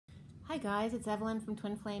Hi guys, it's Evelyn from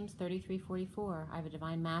Twin Flames 3344. I have a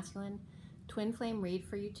Divine Masculine Twin Flame read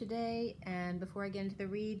for you today, and before I get into the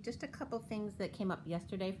read, just a couple things that came up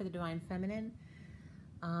yesterday for the Divine Feminine,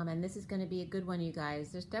 and this is going to be a good one, you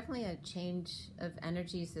guys. There's definitely a change of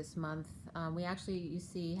energies this month. We actually, you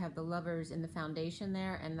see, have the Lovers in the foundation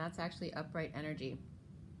there, and that's actually upright energy,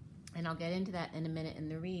 and I'll get into that in a minute in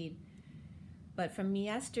the read. But from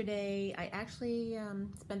yesterday, I actually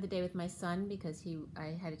spent the day with my son because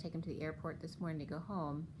I had to take him to the airport this morning to go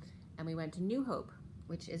home. And we went to New Hope,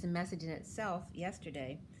 which is a message in itself,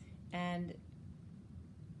 yesterday. And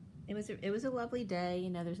it was a lovely day. You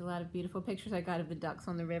know, there's a lot of beautiful pictures I got of the ducks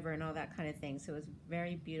on the river and all that kind of thing. So it was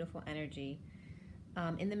very beautiful energy.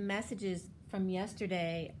 In the messages from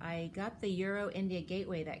yesterday, I got the Euro-India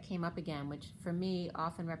Gateway that came up again, which for me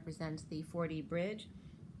often represents the 4D bridge.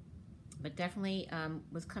 But definitely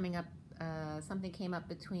was coming up, something came up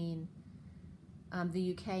between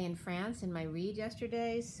the UK and France in my read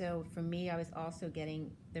yesterday. So for me, I was also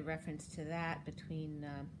getting the reference to that between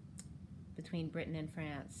Britain and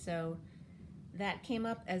France. So that came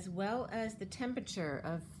up, as well as the temperature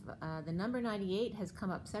of the number 98 has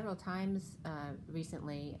come up several times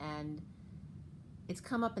recently, and it's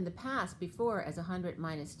come up in the past before as 100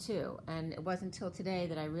 minus 2, and it wasn't until today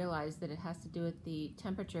that I realized that it has to do with the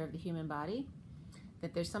temperature of the human body,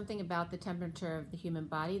 that there's something about the temperature of the human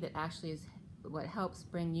body that actually is what helps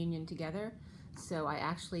bring union together. So I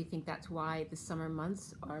actually think that's why the summer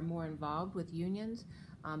months are more involved with unions,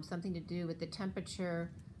 something to do with the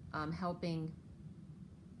temperature helping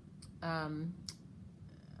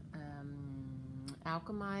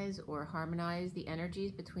alchemize or harmonize the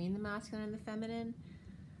energies between the masculine and the feminine.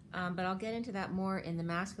 But I'll get into that more in the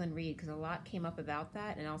masculine read because a lot came up about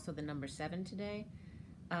that, and also the number 7 today.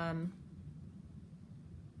 Let's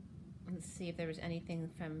see if there was anything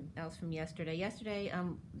else from yesterday. Yesterday,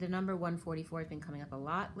 the number 144 has been coming up a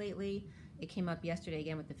lot lately. It came up yesterday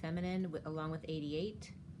again with the feminine, along with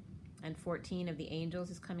 88. And 14 of the angels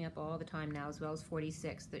is coming up all the time now, as well as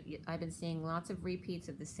 46. I've been seeing lots of repeats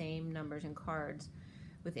of the same numbers and cards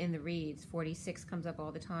within the reads. 46 comes up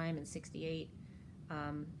all the time, and 68.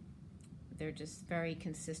 They're just very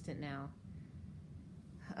consistent now.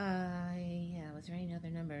 Yeah, was there any other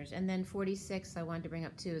numbers? And then 46 I wanted to bring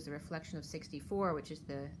up too is a reflection of 64, which is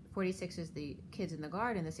 46 is the kids in the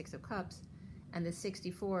garden, the 6 of Cups, and the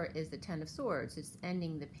 64 is the 10 of Swords. It's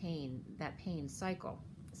ending the pain, that pain cycle.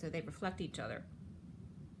 So they reflect each other,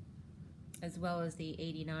 as well as the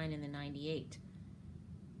 89 and the 98.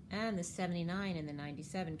 And the 79 and the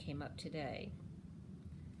 97 came up today.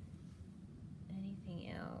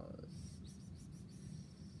 Anything else?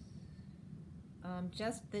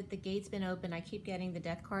 Just that the gate's been open. I keep getting the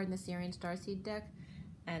Death card in the Sirian Starseed deck,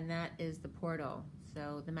 and that is the portal.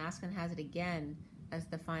 So the masculine has it again as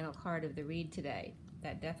the final card of the read today,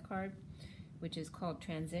 that Death card, which is called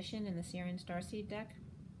Transition in the Sirian Starseed deck.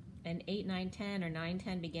 And 8, 9, 10, or 9,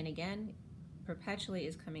 10 begin again, perpetually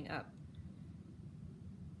is coming up.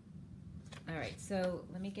 All right, so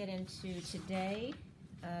let me get into today.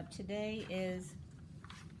 Today is,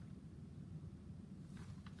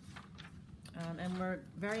 and we're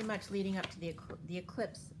very much leading up to the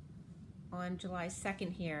eclipse on July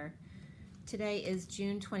 2nd here. Today is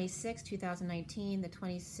June 26, 2019. The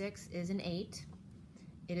 26 is an 8.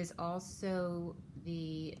 It is also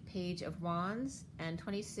the Page of Wands, and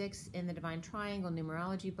 26 in the Divine Triangle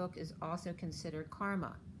numerology book is also considered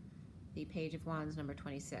karma, the Page of Wands number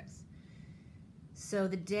 26. So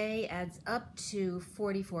the day adds up to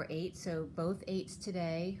 44-8, so both 8s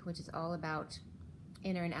today, which is all about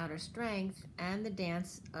inner and outer strength, and the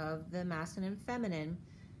dance of the masculine and feminine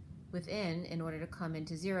within in order to come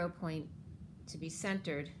into 0 point to be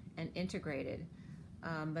centered and integrated.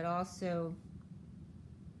 But also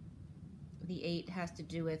the 8 has to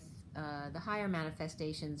do with the higher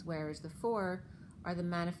manifestations, whereas the 4 are the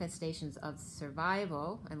manifestations of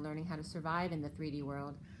survival and learning how to survive in the 3D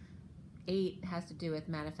world. 8 has to do with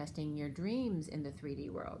manifesting your dreams in the 3D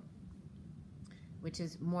world, which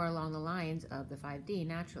is more along the lines of the 5D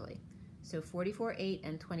naturally. So 44-8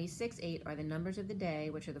 and 26-8 are the numbers of the day,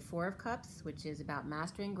 which are the 4 of Cups, which is about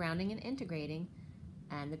mastering, grounding, and integrating,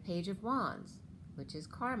 and the Page of Wands, which is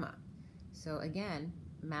karma. So again,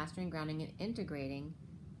 mastering, grounding, and integrating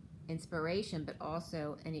inspiration, but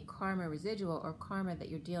also any karma residual or karma that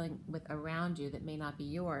you're dealing with around you that may not be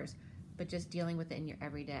yours, but just dealing with it in your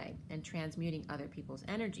everyday and transmuting other people's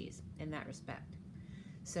energies in that respect.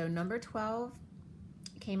 So number 12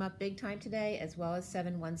 came up big time today, as well as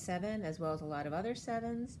 717, as well as a lot of other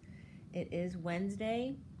 7s. It is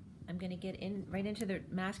Wednesday. I'm going to get right into the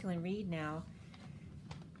masculine read now.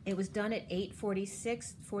 It was done at 8,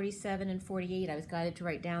 46, 47, and 48. I was guided to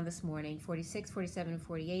write down this morning. 46, 47, and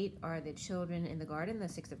 48 are the children in the garden, the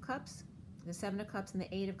 6 of Cups, the 7 of Cups, and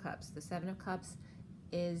the 8 of Cups. The 7 of Cups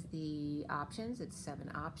is the options. It's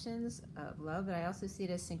 7 options of love, but I also see it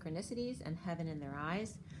as synchronicities and heaven in their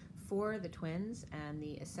eyes. 4, the twins and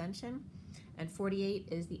the ascension. And 48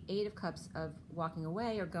 is the 8 of Cups of walking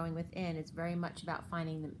away or going within. It's very much about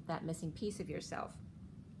finding that missing piece of yourself.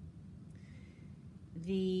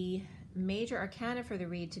 The major arcana for the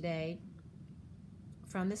read today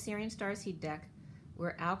from the Sirian Starseed deck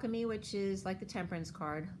were Alchemy, which is like the Temperance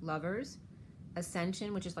card, Lovers,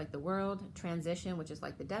 Ascension, which is like the World, Transition, which is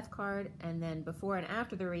like the Death card, and then before and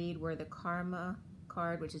after the read were the Karma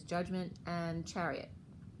card, which is Judgment, and Chariot,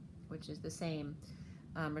 which is the same,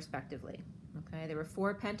 respectively. Okay, there were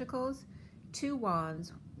 4 Pentacles, 2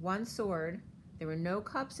 Wands, 1 Sword. There were no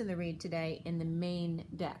Cups in the read today in the main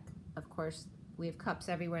deck. Of course, we have Cups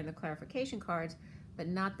everywhere in the clarification cards, but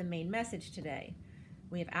not the main message today.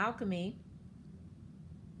 We have Alchemy,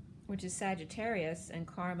 which is Sagittarius, and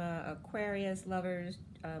Karma, Aquarius, Lovers,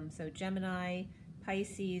 so Gemini,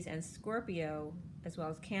 Pisces, and Scorpio, as well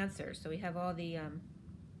as Cancer. So we have all the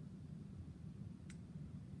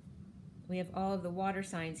of the water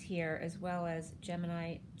signs here, as well as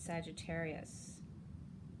Gemini, Sagittarius,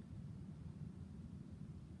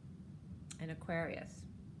 and Aquarius.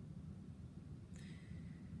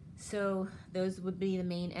 So those would be the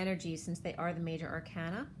main energies, since they are the major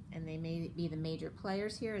arcana, and they may be the major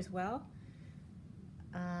players here as well.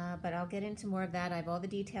 But I'll get into more of that. I have all the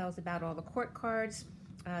details about all the court cards.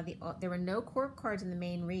 There were no court cards in the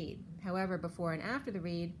main read. However, before and after the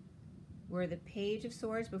read were the Page of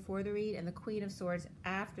Swords before the read and the Queen of Swords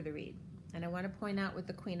after the read. And I want to point out with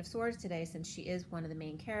the Queen of Swords today, since she is one of the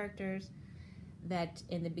main characters, that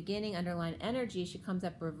in the beginning underlying energy, she comes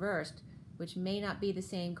up reversed, which may not be the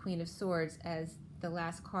same Queen of Swords as the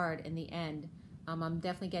last card in the end. I'm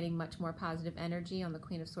definitely getting much more positive energy on the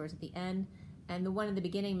Queen of Swords at the end. And the one in the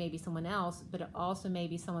beginning may be someone else, but it also may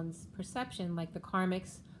be someone's perception, like the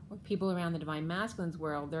karmics or people around the Divine Masculine's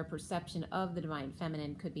world, their perception of the Divine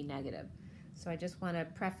Feminine could be negative. So I just want to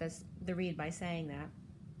preface the read by saying that.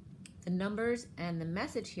 The numbers and the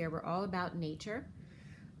message here were all about nature.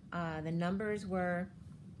 The numbers were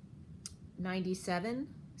 97,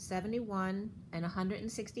 71, and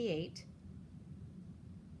 168,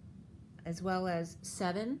 as well as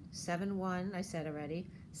 7, 71, I said already,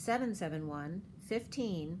 771,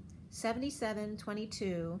 15, 77,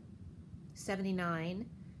 22, 79,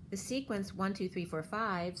 the sequence 1, 2, 3, 4,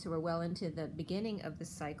 5, so we're well into the beginning of the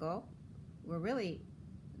cycle. We're really,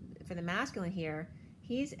 for the masculine here,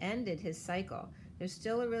 he's ended his cycle. There's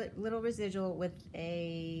still a little residual with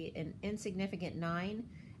an insignificant 9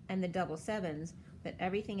 and the double 7s, but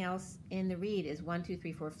everything else in the read is 1, 2,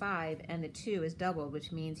 3, 4, 5, and the 2 is doubled,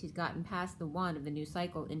 which means he's gotten past the 1 of the new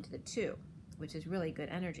cycle into the 2, which is really good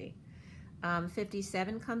energy.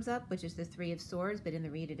 57 comes up, which is the 3 of Swords, but in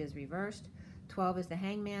the read it is reversed. 12 is the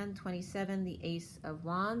Hangman. 27, the Ace of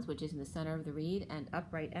Wands, which is in the center of the read, and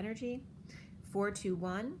upright energy. 4, 2,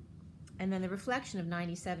 1. And then the reflection of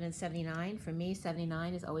 97 and 79. For me,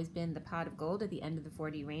 79 has always been the pot of gold at the end of the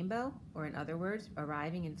 4D rainbow, or in other words,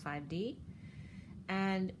 arriving in 5D.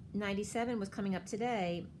 And 97 was coming up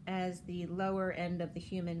today as the lower end of the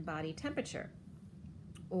human body temperature,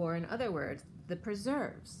 or in other words, the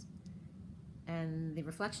preserves, and the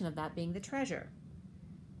reflection of that being the treasure.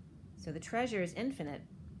 So the treasure is infinite,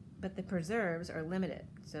 but the preserves are limited.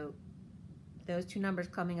 So those two numbers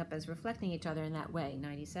coming up as reflecting each other in that way,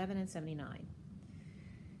 97 and 79.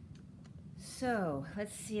 So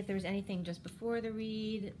let's see if there's anything just before the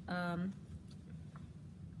read.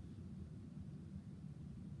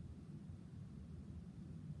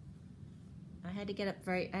 I had to get up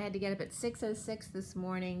at 6:06 this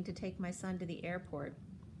morning to take my son to the airport.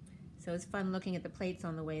 So it's fun looking at the plates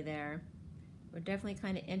on the way there. We're definitely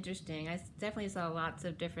kind of interesting. I definitely saw lots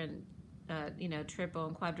of different, triple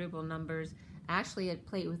and quadruple numbers. Actually, a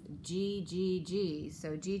plate with GGG.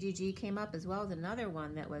 So GGG came up, as well as another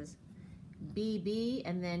one that was BB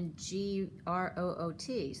and then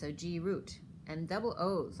GROOT. So G root. And double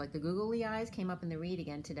O's, like the googly eyes, came up in the read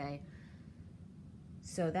again today.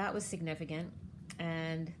 So that was significant.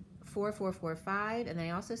 And 4445, and then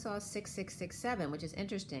I also saw 6667, which is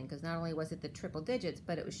interesting because not only was it the triple digits,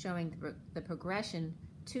 but it was showing the progression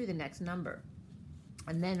to the next number.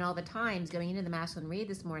 And then all the times going into the masculine read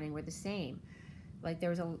this morning were the same. Like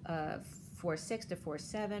there was a 46 to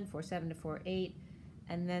 47, 47 to 48,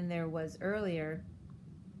 and then there was earlier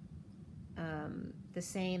the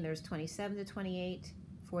same. There's 27 to 28,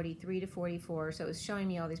 43 to 44. So it was showing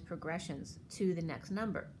me all these progressions to the next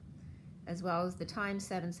number, as well as the time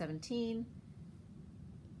 717.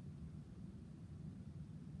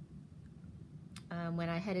 When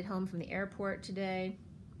I headed home from the airport today,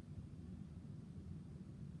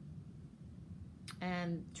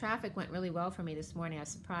 and traffic went really well for me this morning. I was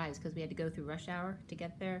surprised because we had to go through rush hour to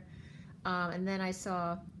get there. And then I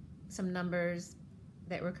saw some numbers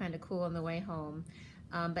that were kind of cool on the way home.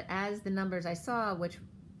 But as the numbers I saw, which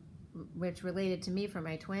related to me for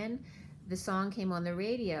my twin, the song came on the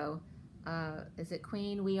radio. Is it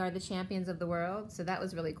Queen, We Are the Champions of the World? So that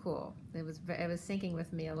was really cool. It was syncing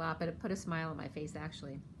with me a lot, but it put a smile on my face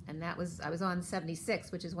actually. And I was on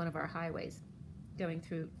 76, which is one of our highways going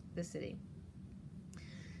through the city.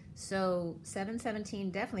 So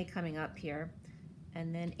 717 definitely coming up here.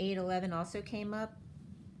 And then 811 also came up.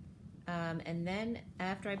 And then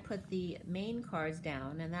after I put the main cards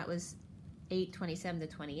down, and that was 827 to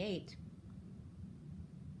 28,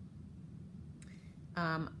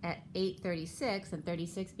 at 836, and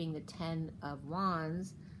 36 being the 10 of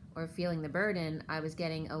Wands, or feeling the burden, I was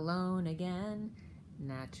getting alone again,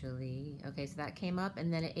 naturally. Okay, so that came up.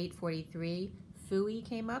 And then at 843, Fooey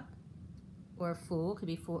came up, or Fool, could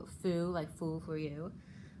be foo, like fool for you.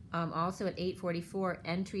 Also at 844,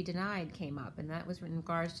 Entry Denied came up, and that was in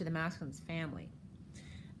regards to the masculine's family.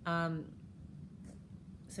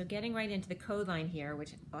 So getting right into the code line here,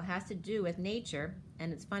 which has to do with nature,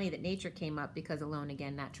 and it's funny that nature came up because Alone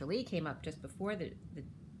Again Naturally came up just before the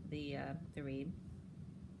read.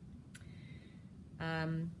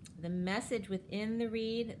 The message within the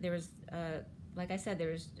read, there was, like I said,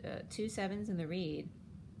 there was 2 sevens in the read.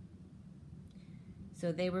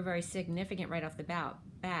 So they were very significant right off the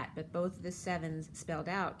bat, but both of the sevens spelled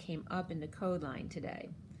out came up in the code line today.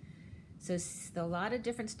 So a lot of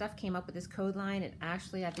different stuff came up with this code line, and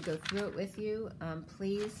actually I have to go through it with you.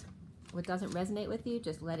 Please, what doesn't resonate with you,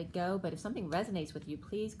 just let it go. But if something resonates with you,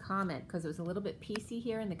 please comment, because it was a little bit PC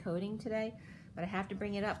here in the coding today, but I have to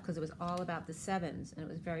bring it up because it was all about the sevens, and it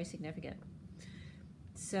was very significant.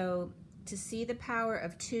 So to see the power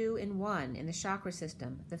of 2 and 1 in the chakra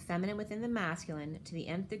system, the feminine within the masculine to the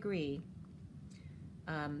nth degree,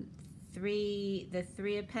 the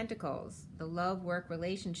 3 of Pentacles, the love, work,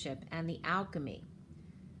 relationship, and the alchemy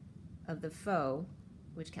of the foe,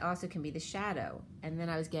 which also can be the shadow. And then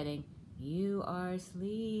I was getting, you are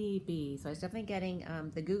sleepy. So I was definitely getting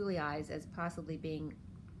the googly eyes as possibly being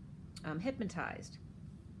hypnotized.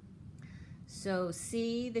 So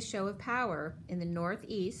see the show of power in the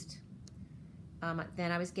northeast.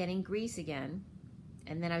 Then I was getting Grease again,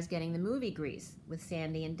 and then I was getting the movie Grease with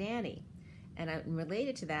Sandy and Danny. And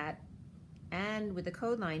related to that, and with the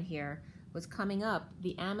code line here, was coming up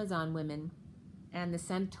the Amazon women and the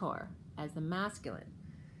Centaur as the masculine.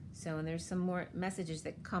 So, and there's some more messages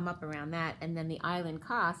that come up around that. And then the Island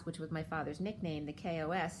Kos, which was my father's nickname, the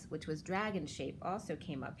KOS, which was dragon shape, also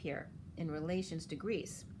came up here in relations to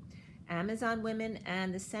Greece. Amazon women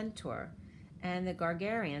and the Centaur, and the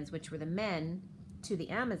Gargarians, which were the men to the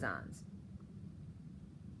Amazons.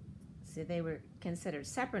 So they were considered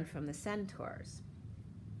separate from the Centaurs.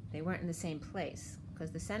 They weren't in the same place,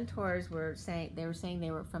 because the Centaurs were saying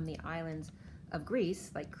they were from the islands of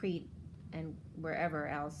Greece, like Crete and wherever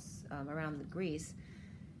else around the Greece.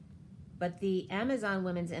 But the Amazon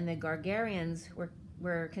women and the Gargarians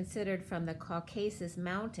were considered from the Caucasus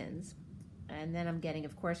Mountains, and then I'm getting,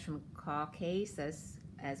 of course, from Caucasus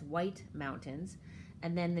as White Mountains,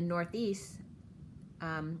 and then the Northeast,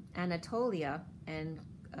 Anatolia and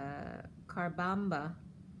Karbamba,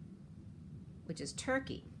 which is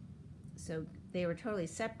Turkey. So they were totally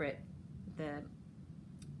separate,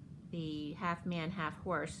 the half man, half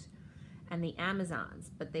horse, and the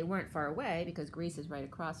Amazons, but they weren't far away because Greece is right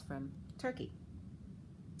across from Turkey.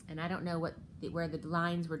 And I don't know where the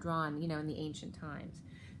lines were drawn, you know, in the ancient times.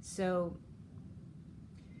 So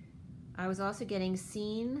I was also getting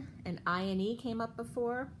Seen, and INE came up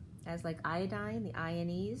before as like iodine, the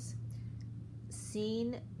INEs.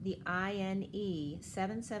 Seen, the INE,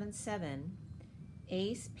 777,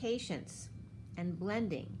 Ace, patience, and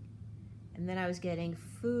blending. And then I was getting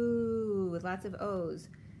foo with lots of O's, ...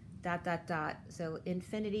 So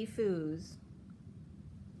infinity foos.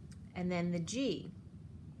 And then the G.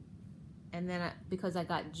 And then because I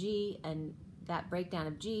got G, and that breakdown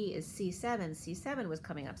of G is C7. C7 was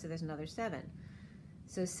coming up, so there's another 7.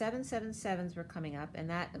 So 777s were coming up, and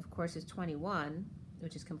that, of course, is 21,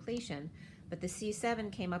 which is completion. But the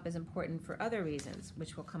C7 came up as important for other reasons,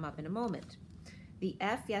 which will come up in a moment. The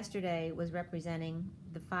F yesterday was representing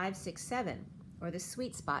the 5, 6, 7, or the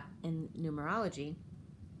sweet spot in numerology,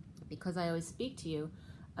 because I always speak to you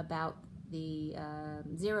about the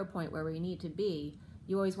 0 point where we need to be,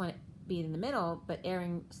 you always want to be in the middle, but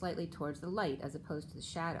erring slightly towards the light as opposed to the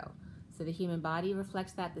shadow. So the human body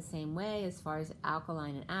reflects that the same way. As far as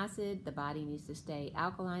alkaline and acid, the body needs to stay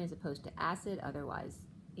alkaline as opposed to acid. Otherwise,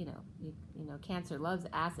 you know, cancer loves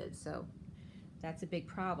acid. So that's a big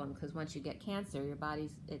problem, because once you get cancer, your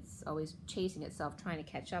body's, it's always chasing itself, trying to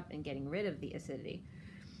catch up and getting rid of the acidity.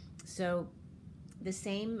 So the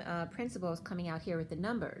same principle is coming out here with the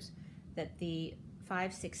numbers, that the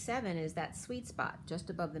 5, 6, 7 is that sweet spot just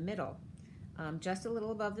above the middle, just a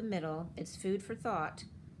little above the middle. It's food for thought.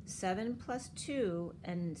 7 plus 2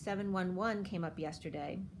 and 711 came up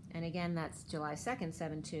yesterday, and again that's July 2nd,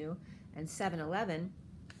 7-2, and 711,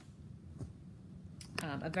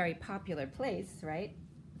 a very popular place, right?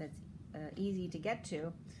 That's easy to get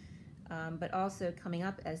to, but also coming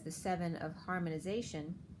up as the 7 of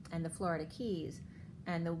harmonization and the Florida Keys,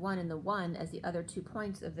 and the 1 and the 1 as the other 2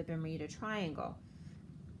 points of the Bermuda Triangle,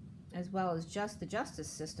 as well as just the justice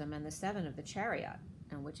system and the 7 of the Chariot,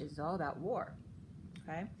 and which is all about war.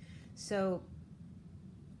 Okay, so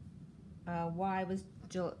why was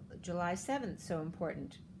July 7th so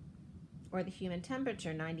important? Or the human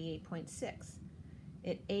temperature, 98.6.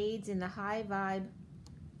 It aids in the high vibe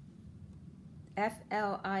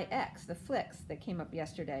FLIX, the flix that came up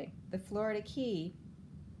yesterday. The Florida key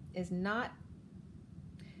is not,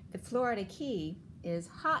 the Florida key is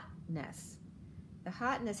hotness. The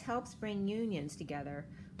hotness helps bring unions together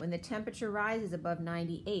when the temperature rises above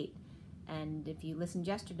 98. And if you listened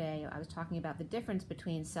yesterday, I was talking about the difference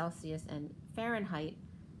between Celsius and Fahrenheit,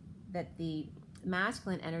 that the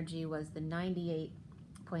masculine energy was the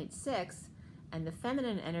 98.6, and the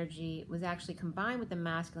feminine energy was actually combined with the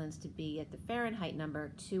masculines to be at the Fahrenheit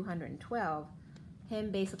number 212, him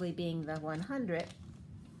basically being the 100,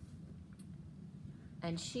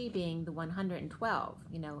 and she being the 112,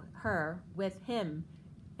 you know, her with him,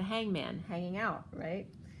 the hangman, hanging out, right?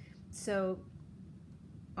 So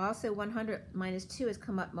also 100 minus 2 has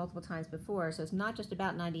come up multiple times before, so it's not just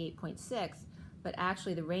about 98.6, but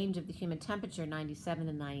actually the range of the human temperature, 97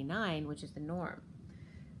 to 99, which is the norm.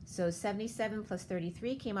 So 77 plus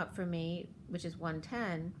 33 came up for me, which is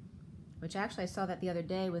 110, which actually I saw that the other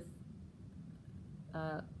day with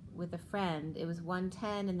a friend. It was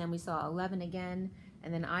 110, and then we saw 11 again,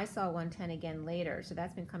 and then I saw 110 again later. So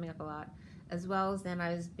that's been coming up a lot. As well as then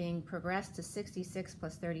I was being progressed to 66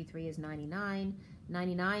 plus 33 is 99,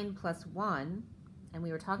 99 plus 1, and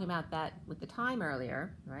we were talking about that with the time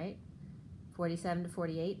earlier, right? 47 to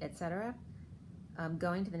 48, etc.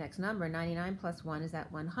 Going to the next number, 99 plus 1 is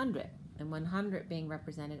that 100, and 100 being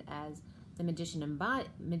represented as the magician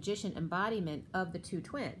embodiment of the two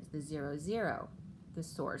twins, the 00, the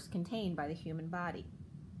source contained by the human body.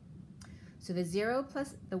 So the 0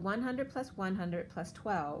 plus the 100 plus 100 plus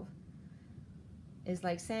 12 is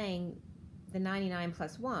like saying the 99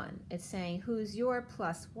 plus 1. It's saying who's your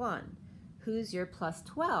plus 1? Who's your plus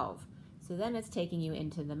 12? So then it's taking you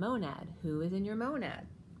into the monad. Who is in your monad?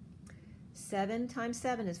 7 times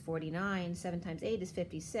 7 is 49. 7 times 8 is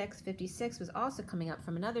 56. 56 was also coming up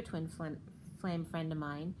from another twin flame friend of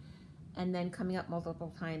mine, and then coming up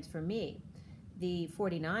multiple times for me. The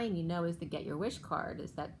 49, you know, is the Get Your Wish card,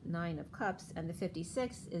 is that 9 of Cups, and the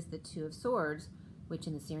 56 is the 2 of Swords, which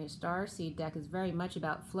in the Sirius Starseed deck is very much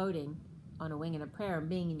about floating on a wing and a prayer and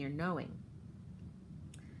being in your knowing.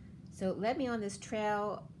 So it led me on this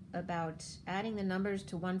trail about adding the numbers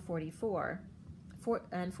to 144.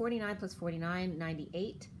 And 49 plus 49,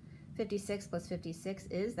 98. 56 plus 56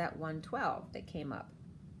 is that 112 that came up,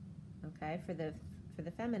 okay, for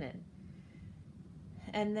the feminine.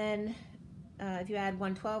 And then if you add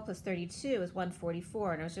 112 plus 32 is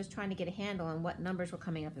 144, and I was just trying to get a handle on what numbers were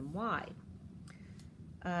coming up and why.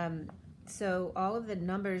 So all of the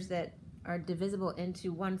numbers that are divisible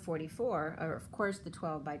into 144 are, of course, the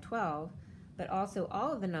 12 by 12, but also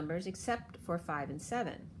all of the numbers except for 5 and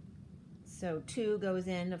 7. So 2 goes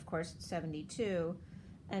in, of course, 72,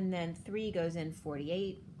 and then 3 goes in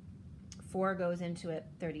 48, 4 goes into it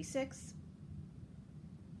 36,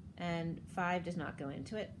 and 5 does not go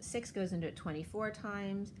into it. 6 goes into it 24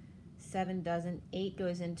 times, 7 doesn't, 8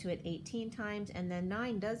 goes into it 18 times, and then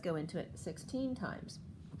 9 does go into it 16 times.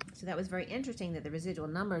 So that was very interesting that the residual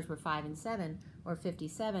numbers were 5 and 7, or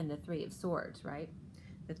 57, the 3 of Swords, right?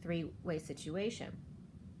 The three-way situation,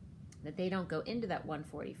 that they don't go into that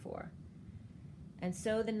 144. And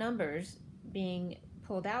so the numbers being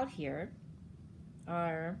pulled out here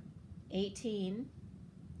are 18,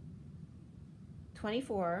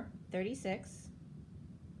 24, 36,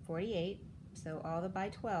 48, so all the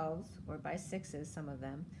by 12s, or by 6s, some of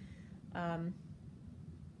them.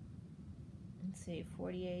 Let's see,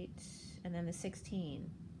 48, and then the 16.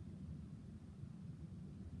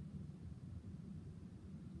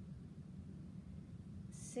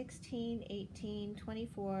 $16, $18,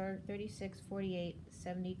 $24, $36, $48,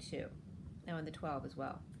 $72. Oh, and the 12 as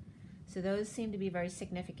well. So those seem to be very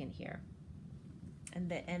significant here. And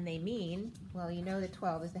they mean, well, you know the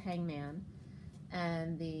 12 is the hangman,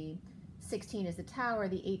 and the 16 is the tower,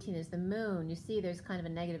 the 18 is the moon. You see there's kind of a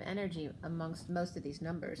negative energy amongst most of these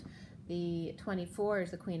numbers. The 24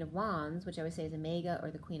 is the Queen of Wands, which I would say is Omega,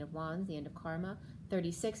 or the Queen of Wands, the end of karma.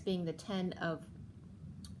 36 being the 10 of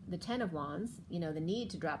Wands, you know, the need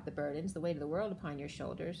to drop the burdens, the weight of the world upon your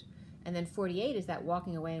shoulders. And then 48 is that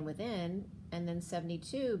walking away and within. And then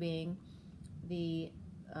 72 being the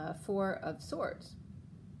 4 of Swords.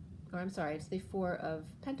 Or I'm sorry, it's the 4 of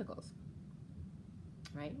Pentacles.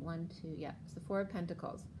 Right? 1, 2, yeah, it's the 4 of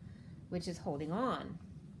Pentacles, which is holding on.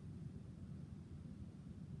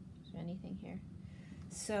 Is there anything here?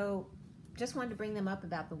 So just wanted to bring them up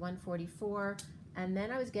about the 144. And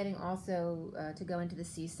then I was getting also to go into the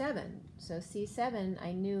C7. So C7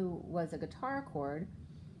 I knew was a guitar chord,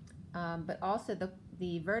 but also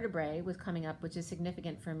the vertebrae was coming up, which is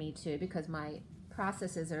significant for me too, because my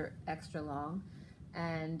processes are extra long,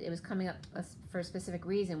 and it was coming up for a specific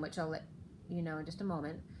reason, which I'll let you know in just a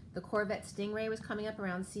moment. The Corvette Stingray was coming up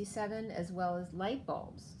around C7, as well as light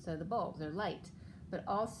bulbs. So the bulbs are light, but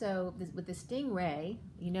also with the Stingray,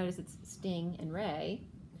 you notice it's sting and ray,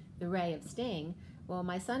 the ray of sting. Well,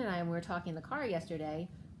 my son and I, when we were talking in the car yesterday,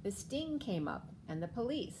 the sting came up and the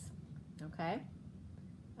police, okay?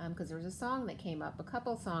 Because there was a song that came up, a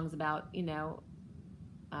couple songs about, you know,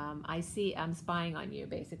 I'm spying on you,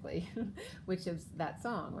 basically, which is that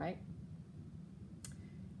song, right?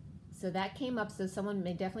 So that came up, so someone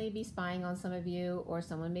may definitely be spying on some of you, or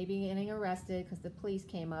someone may be getting arrested because the police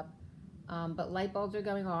came up. But light bulbs are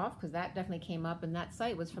going off, because that definitely came up, and that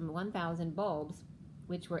site was from 1,000 bulbs,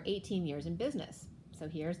 which were 18 years in business. So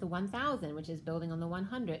here's the 1,000, which is building on the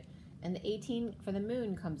 100, and the 18 for the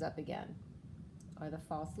moon comes up again, or the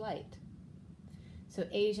false light. So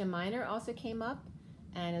Asia Minor also came up,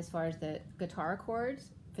 and as far as the guitar chords,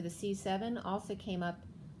 for the C7 also came up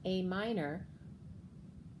A minor,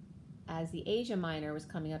 as the Asia Minor was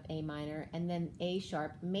coming up A minor, and then A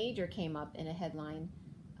sharp major came up in a headline,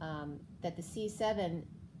 that the C7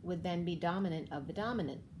 would then be dominant of the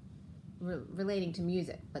dominant, relating to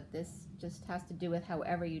music, but this just has to do with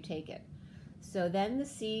however you take it. So then the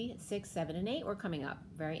C, 6, 7, and 8 were coming up.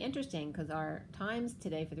 Very interesting, because our times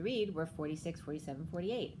today for the read were 46, 47,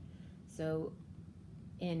 48. So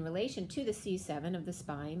in relation to the C7 of the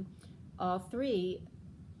spine, all three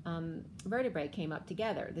vertebrae came up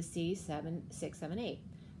together, the C7, 6, 7, 8.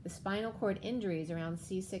 The spinal cord injuries around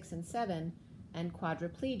C6 and 7, and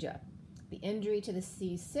quadriplegia. The injury to the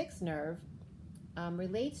C6 nerve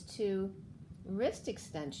relates to wrist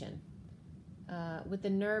extension with the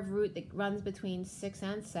nerve root that runs between 6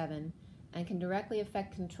 and 7, and can directly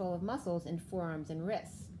affect control of muscles in forearms and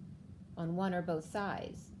wrists on one or both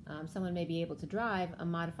sides. Someone may be able to drive a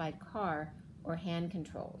modified car or hand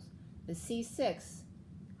controls. The C6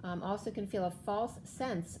 also can feel a false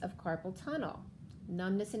sense of carpal tunnel,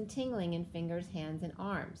 numbness and tingling in fingers, hands, and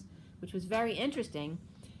arms, which was very interesting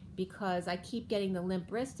because I keep getting the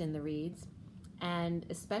limp wrist in the reads, and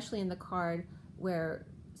especially in the card where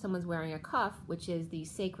someone's wearing a cuff, which is the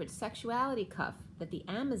sacred sexuality cuff that the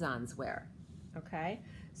Amazons wear, okay?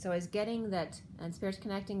 So I was getting that, and Spirit's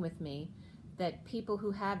connecting with me, that people who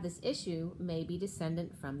have this issue may be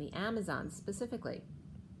descendant from the Amazons specifically.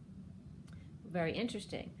 Very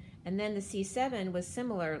interesting. And then the C7 was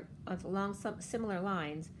similar, along some similar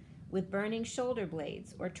lines, with burning shoulder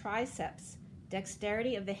blades or triceps.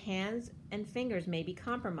 Dexterity of the hands and fingers may be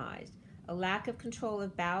compromised. A lack of control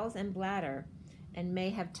of bowels and bladder, and may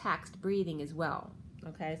have taxed breathing as well.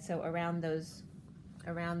 Okay, so around those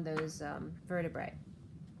vertebrae.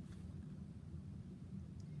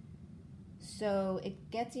 So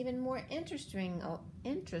it gets even more interesting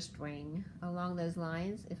along those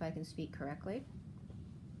lines, if I can speak correctly.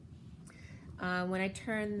 When I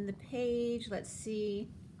turn the page, let's see,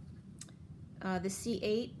 the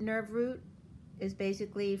C8 nerve root is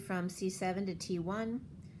basically from C7 to T1.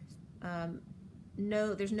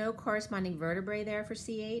 There's no corresponding vertebrae there for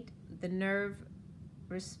C8. The nerve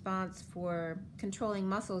response for controlling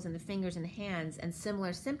muscles in the fingers and hands, and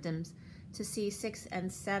similar symptoms to C6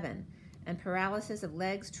 and 7, and paralysis of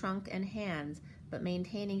legs, trunk, and hands, but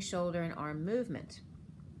maintaining shoulder and arm movement.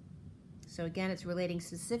 So again, it's relating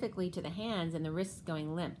specifically to the hands and the wrists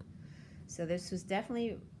going limp. So this was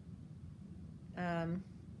definitely, I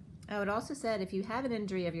would also said if you have an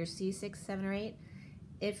injury of your C6, 7, or 8,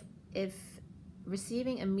 if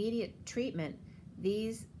receiving immediate treatment,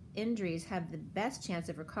 these injuries have the best chance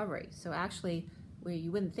of recovery. So actually, where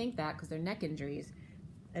you wouldn't think that because they're neck injuries,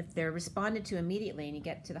 if they're responded to immediately and you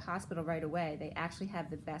get to the hospital right away, they actually have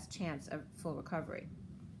the best chance of full recovery.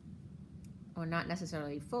 Or not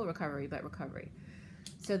necessarily full recovery, but recovery.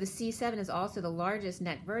 So the C7 is also the largest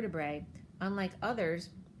neck vertebrae. Unlike others,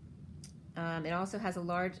 it also has a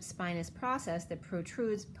large spinous process that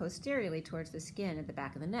protrudes posteriorly towards the skin at the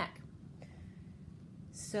back of the neck.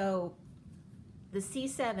 So the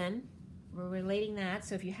C7, we're relating that.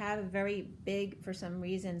 So if you have a very big, for some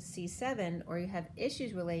reason, C7, or you have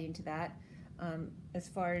issues relating to that, as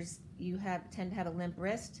far as you tend to have a limp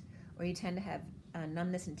wrist, or you tend to have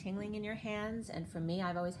numbness and tingling in your hands. And for me,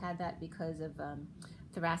 I've always had that because of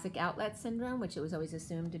thoracic outlet syndrome, which it was always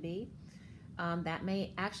assumed to be. That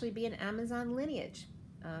may actually be an Amazon lineage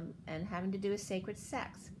and having to do with sacred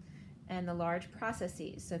sex and the large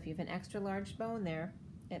processes. So if you have an extra large bone there,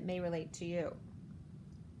 it may relate to you.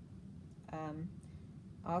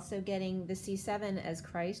 Also getting the C7 as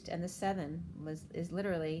Christ, and the 7 is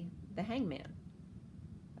literally the hangman.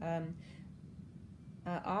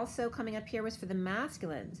 Also coming up here was for the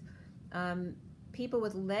masculines. People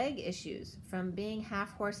with leg issues from being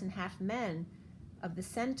half horse and half men of the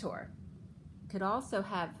centaur could also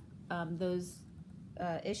have those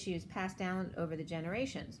issues passed down over the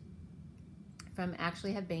generations from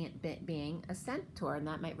actually being a centaur, and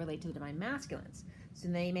that might relate to the divine masculines. So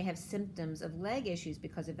they may have symptoms of leg issues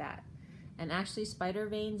because of that. And actually spider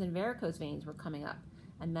veins and varicose veins were coming up,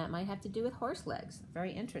 and that might have to do with horse legs.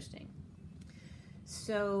 Very interesting.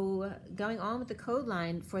 So going on with the code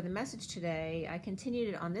line for the message today, I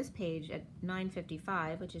continued it on this page at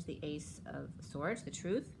 955, which is the Ace of Swords, the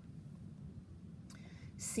truth.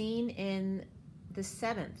 Seen in the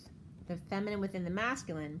 7th, the feminine within the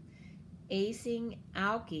masculine, acing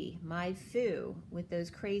Alki, my foo, with those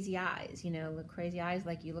crazy eyes, you know, the crazy eyes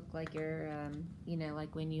like you look like you're, you know,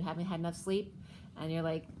 like when you haven't had enough sleep and you're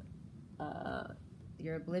like,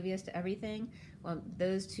 you're oblivious to everything. Well,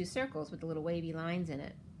 those two circles with the little wavy lines in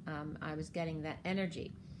it, I was getting that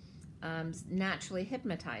energy. Naturally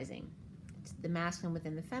hypnotizing. It's the masculine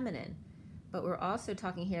within the feminine. But we're also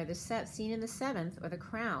talking here, seen in the 7th, or the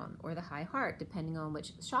crown, or the high heart, depending on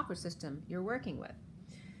which chakra system you're working with.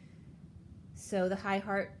 So the high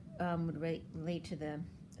heart would relate to the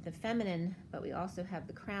feminine, but we also have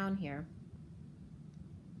the crown here.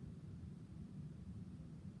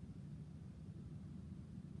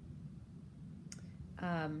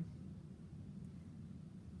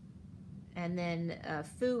 And then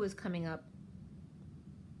Fu was coming up.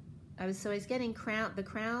 I was getting the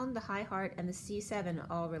crown, the high heart, and the C7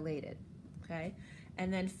 all related. Okay,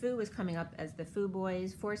 and then Fu was coming up as the Fu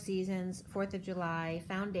boys, 4 seasons, 4th of July,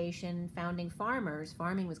 foundation, founding farmers.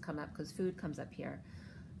 Farming was come up because food comes up here.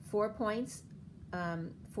 4 points,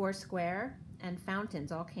 4 square, and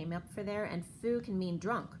fountains all came up for there. And Fu can mean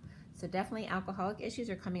drunk. So definitely alcoholic issues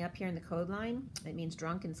are coming up here in the code line. It means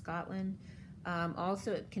drunk in Scotland.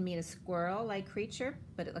 Also, it can mean a squirrel-like creature,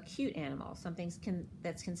 but a cute animal, something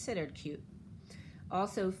that's considered cute.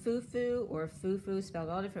 Also, foo-foo or foo-foo spelled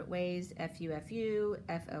all different ways, F-U-F-U,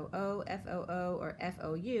 F-O-O, F-O-O, or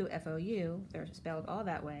F-O-U, F-O-U, they're spelled all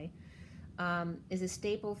that way, is a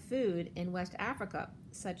staple food in West Africa,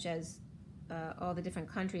 such as all the different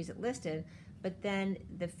countries it listed. But then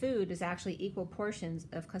the food is actually equal portions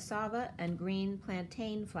of cassava and green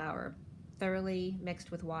plantain flour, thoroughly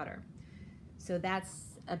mixed with water. So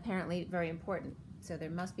that's apparently very important. So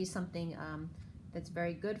there must be something that's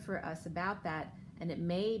very good for us about that, and it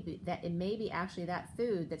may be actually that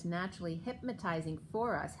food that's naturally hypnotizing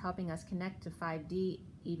for us, helping us connect to 5D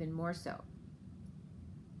even more so.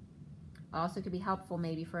 Also could be helpful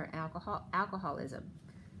maybe for alcoholism,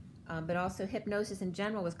 but also hypnosis in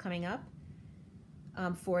general was coming up.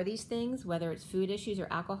 For these things, whether it's food issues or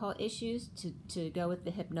alcohol issues, to go with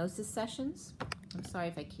the hypnosis sessions. I'm sorry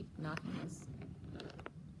if I keep knocking this.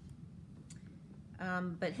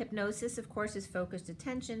 But hypnosis, of course, is focused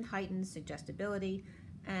attention, heightened suggestibility,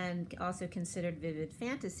 and also considered vivid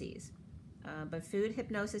fantasies. But food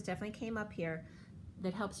hypnosis definitely came up here,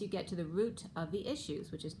 that helps you get to the root of the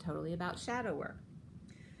issues, which is totally about shadow work.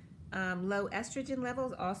 Low estrogen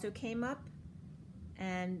levels also came up,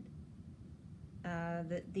 and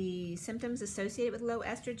the symptoms associated with low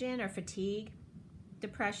estrogen are fatigue,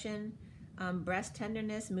 depression, breast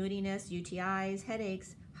tenderness, moodiness, UTIs,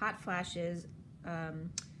 headaches, hot flashes,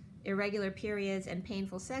 irregular periods, and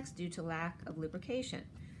painful sex due to lack of lubrication.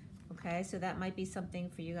 Okay, so that might be something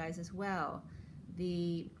for you guys as well.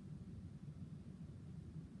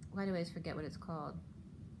 Why do I always forget what it's called?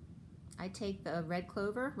 I take the red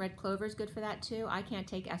clover. Red clover is good for that too. I can't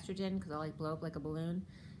take estrogen because I'll like blow up like a balloon.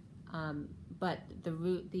 But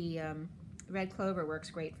the red clover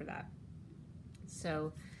works great for that.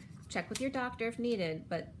 So check with your doctor if needed,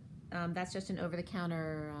 but that's just an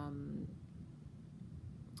over-the-counter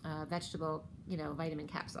vegetable, vitamin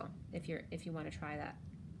capsule if you want to try that.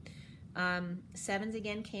 Sevens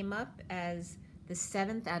again came up as the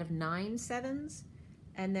 7th out of 9 sevens,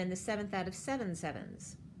 and then the 7th out of 7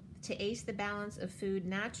 sevens. To ace the balance of food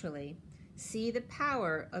naturally, see the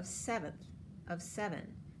power of 7th of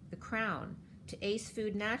 7, the crown. To ace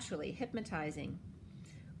food naturally, hypnotizing,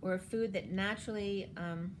 or a food that naturally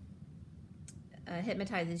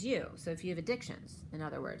hypnotizes you. So if you have addictions, in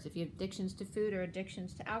other words, if you have addictions to food or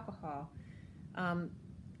addictions to alcohol,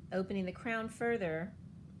 opening the crown further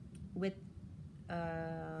with,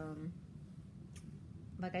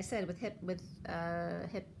 like I said, with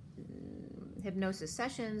hypnosis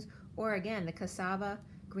sessions, or again, the cassava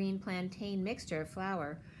green plantain mixture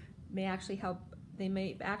flour may actually help. They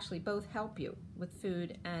may actually both help you with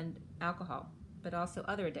food and alcohol, but also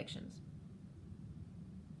other addictions.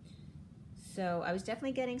 So I was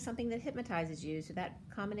definitely getting something that hypnotizes you. So that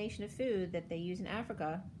combination of food that they use in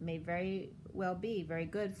Africa may very well be very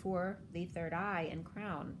good for the third eye and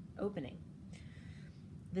crown opening.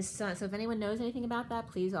 The sun. So if anyone knows anything about that,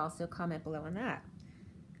 please also comment below on that.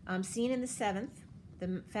 Seen in the 7th,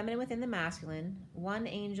 the feminine within the masculine, one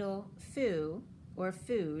angel fu, or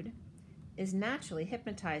food, is naturally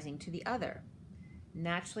hypnotizing to the other,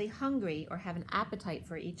 naturally hungry or have an appetite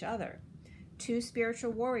for each other. 2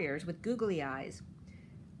 spiritual warriors with googly eyes.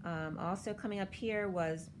 Also coming up here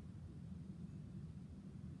was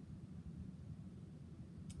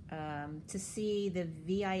to see the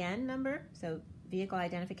VIN number, so vehicle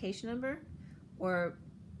identification number, or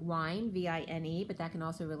wine, V-I-N-E, but that can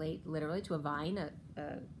also relate literally to a vine.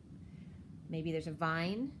 Maybe there's a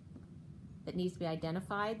vine that needs to be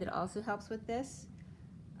identified that also helps with this.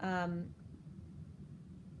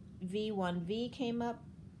 V1V came up,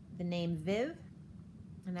 the name Viv,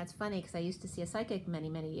 and that's funny because I used to see a psychic many,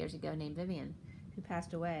 many years ago named Vivian who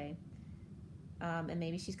passed away, and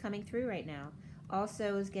maybe she's coming through right now.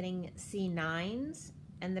 Also is getting C9s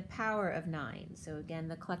and the power of 9. So again,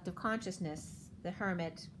 the collective consciousness, the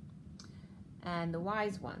hermit, and the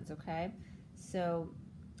wise ones, okay? So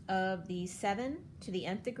of the 7 to the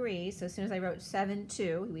nth degree, so as soon as I wrote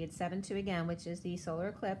 7-2, we had 7-2 again, which is the solar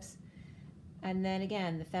eclipse, and then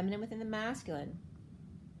again, the feminine within the masculine,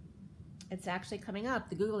 it's actually coming up,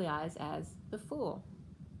 the googly eyes, as the Fool.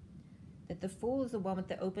 That the Fool is the one with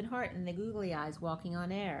the open heart and the googly eyes walking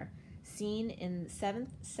on air. Seen in 7th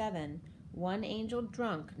 7, one angel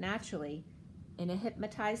drunk naturally in a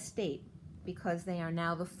hypnotized state because they are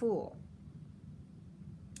now the Fool.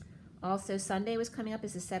 Also, Sunday was coming up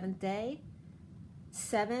as the 7th day.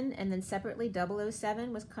 7 and then separately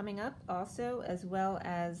 007 was coming up also, as well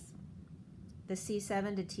as the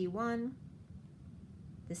C7 to T1,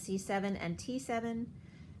 the C7 and T7,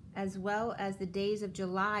 as well as the days of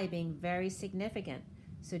July being very significant.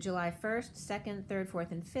 So July 1st, 2nd, 3rd,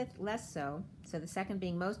 4th, and 5th, less so. So the 2nd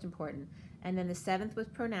being most important. And then the 7th was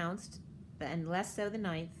pronounced, and less so the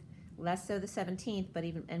 9th, less so the 17th, but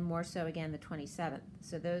even and more so again the 27th.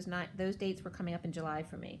 So those dates were coming up in July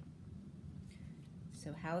for me.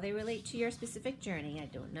 So how they relate to your specific journey, I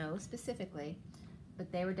don't know specifically,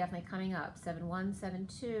 but they were definitely coming up. 7-1,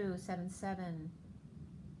 7-2, 7-7.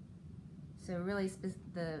 So really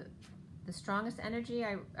the strongest energy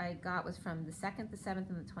I got was from the 2nd, the 7th,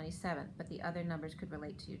 and the 27th, but the other numbers could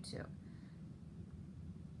relate to you too.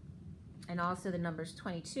 And also the numbers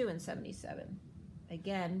 22 and 77.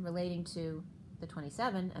 Again, relating to the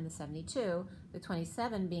 27 and the 72, the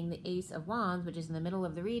 27 being the Ace of Wands, which is in the middle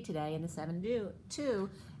of the read today, and the 72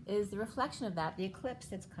 is the reflection of that, the eclipse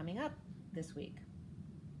that's coming up this week.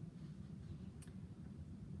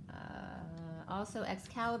 Also,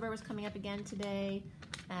 Excalibur was coming up again today,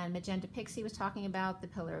 and Magenta Pixie was talking about the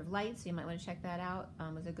Pillar of Light, so you might want to check that out.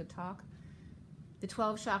 It was a good talk. The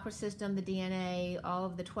 12 chakra system, the DNA, all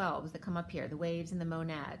of the 12s that come up here, the waves and the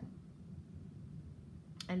monad.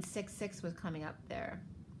 And 6-6 was coming up there.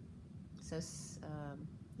 So,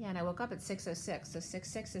 yeah, and I woke up at 6:06, so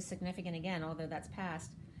 6-6 is significant again, although that's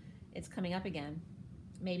past. It's coming up again.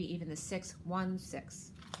 Maybe even the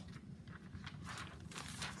 6-1-6.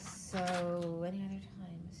 So, any other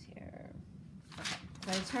times here? Okay,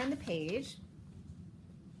 so I turn the page.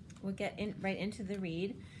 We'll get right into the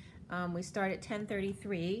read. We start at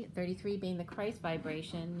 10:33, 33 being the Christ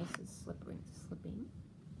vibration. This is slipping.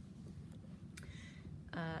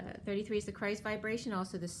 33 is the Christ vibration,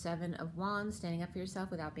 also the 7 of Wands, standing up for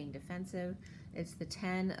yourself without being defensive. It's the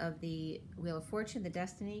 10 of the Wheel of Fortune, the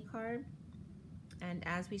Destiny card. And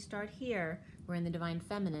as we start here, we're in the Divine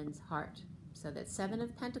Feminine's heart. So that 7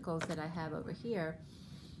 of Pentacles that I have over here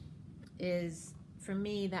is, for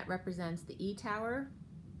me, that represents the E Tower,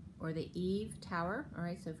 or the Eve Tower. All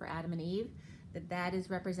right, so for Adam and Eve, that is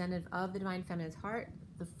representative of the Divine Feminine's heart.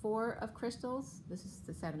 The 4 of crystals, this is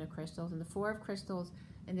the 7 of crystals, and the 4 of crystals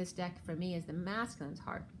in this deck for me is the masculine's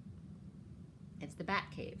heart. It's the bat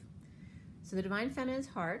cave. So the Divine Feminine's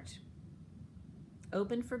heart,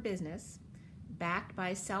 open for business, backed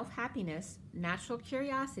by self-happiness, natural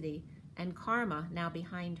curiosity, and karma now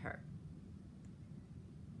behind her.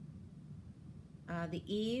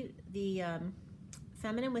 The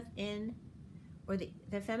feminine within, or the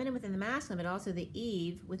feminine within the masculine, but also the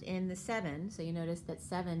Eve within the 7. So you notice that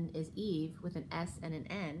 7 is Eve with an S and an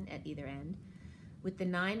N at either end, with the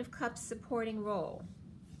 9 of Cups supporting role.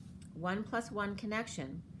 1 + 1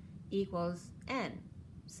 connection equals N.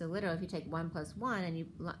 So literally, if you take 1 + 1 and you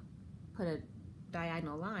put a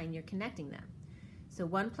diagonal line, you're connecting them. So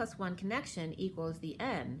 1 + 1 connection equals the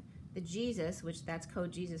N, the Jesus, which that's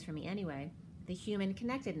code Jesus for me anyway, the human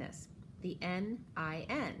connectedness, the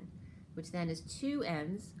N-I-N, which then is 2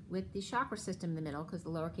 N's with the chakra system in the middle, because the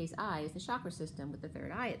lowercase I is the chakra system with the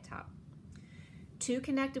third eye at top. 2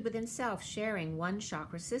 connected within self, sharing one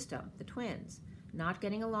chakra system, the twins, not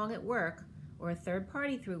getting along at work, or a third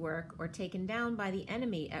party through work, or taken down by the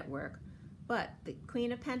enemy at work, but the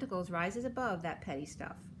Queen of Pentacles rises above that petty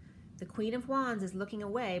stuff. The Queen of Wands is looking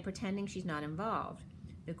away, pretending she's not involved.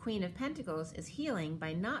 The Queen of Pentacles is healing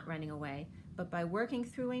by not running away, but by working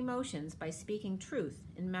through emotions, by speaking truth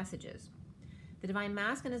in messages. The Divine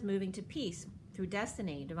Masculine is moving to peace through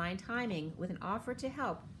destiny, divine timing, with an offer to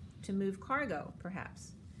help to move cargo,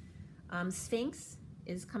 perhaps. Sphinx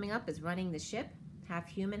is coming up as running the ship, half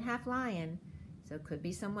human, half lion. So it could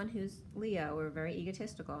be someone who's Leo or very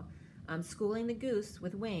egotistical. Schooling the goose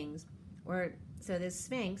with wings. Or so this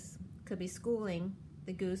Sphinx could be schooling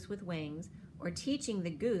the goose with wings, or teaching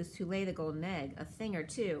the goose to lay the golden egg a thing or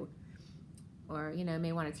two, or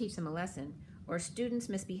may want to teach them a lesson. Or students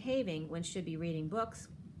misbehaving when should be reading books,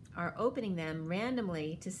 are opening them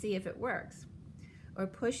randomly to see if it works. Or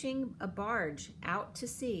pushing a barge out to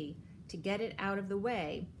sea to get it out of the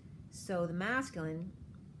way so the masculine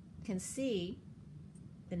can see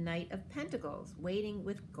the Knight of Pentacles waiting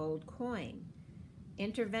with gold coin.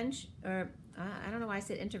 Intervention, or I don't know why I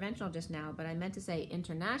said interventional just now, but I meant to say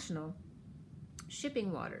international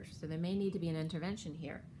shipping waters. So there may need to be an intervention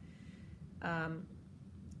here. There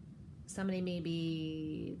may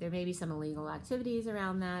be some illegal activities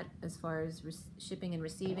around that as far as shipping and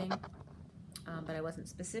receiving, but I wasn't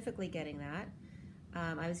specifically getting that.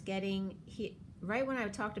 I was getting, right when I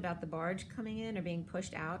talked about the barge coming in or being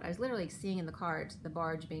pushed out, I was literally seeing in the cards the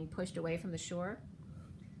barge being pushed away from the shore.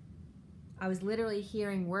 I was literally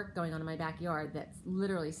hearing work going on in my backyard that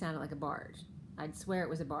literally sounded like a barge. I'd swear it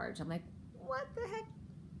was a barge. I'm like, what the heck?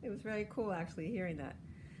 It was really cool actually hearing that.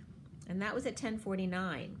 And that was at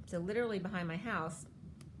 10:49. So literally behind my house,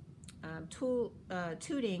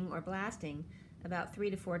 tooting or blasting about 3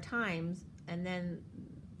 to 4 times, and then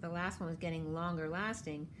the last one was getting longer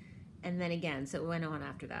lasting, and then again, so it went on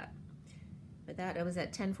after that. But it was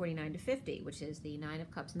at 10:49 to 50, which is the 9 of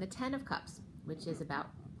Cups and the 10 of Cups, which is about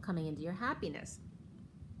coming into your happiness.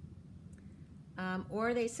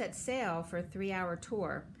 Or they set sail for a 3-hour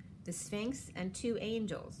tour, the Sphinx and 2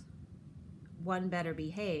 angels, one better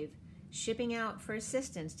behave, shipping out for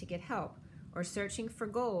assistance to get help, or searching for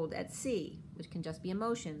gold at sea, which can just be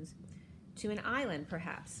emotions, to an island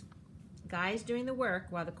perhaps. Guys doing the work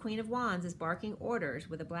while the Queen of Wands is barking orders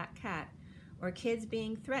with a black cat, or kids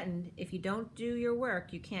being threatened, if you don't do your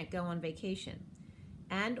work, you can't go on vacation.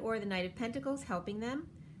 And or the Knight of Pentacles helping them,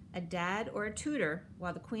 a dad or a tutor,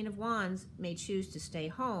 while the Queen of Wands may choose to stay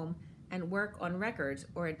home and work on records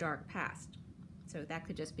or a dark past. So that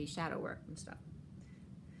could just be shadow work and stuff.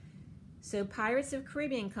 So Pirates of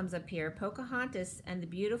Caribbean comes up here, Pocahontas and the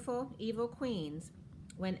beautiful evil queens,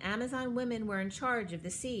 when Amazon women were in charge of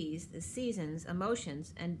the seas, the seasons,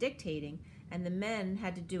 emotions, and dictating, and the men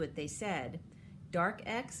had to do what they said. Dark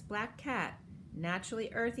X, black cat,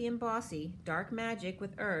 naturally earthy and bossy, dark magic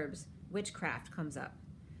with herbs, witchcraft comes up.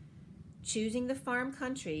 Choosing the farm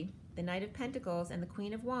country, the Knight of Pentacles and the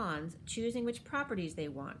Queen of Wands, choosing which properties they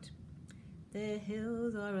want. The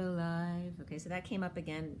hills are alive. Okay, so that came up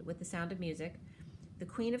again with the Sound of Music. The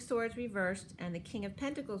Queen of Swords reversed and the King of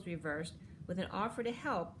Pentacles reversed, with an offer to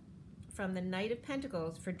help from the Knight of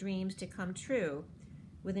Pentacles for dreams to come true,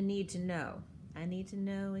 with a need to know. I need to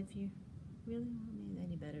know if you really want me. I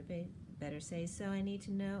Better say so, I need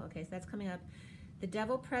to know. Okay, so that's coming up. The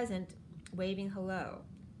devil present, waving hello.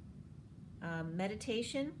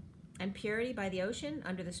 Meditation and purity by the ocean,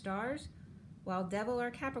 under the stars, while devil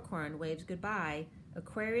or Capricorn waves goodbye.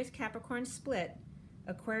 Aquarius, Capricorn split.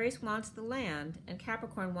 Aquarius wants the land, and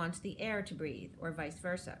Capricorn wants the air to breathe, or vice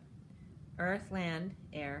versa. Earth, land,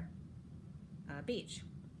 air, beach.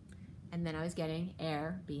 And then I was getting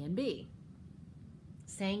air, B&B.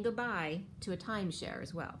 Saying goodbye to a timeshare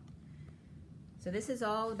as well. So this is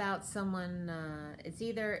all about someone, it's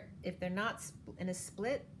either, if they're not in a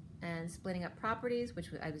split and splitting up properties, which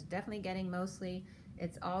I was definitely getting mostly,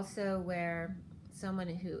 it's also where someone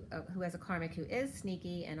who has a karmic who is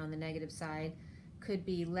sneaky and on the negative side could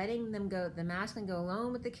be letting them go, the masculine go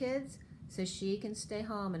alone with the kids so she can stay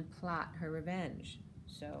home and plot her revenge.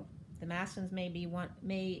 So the masculines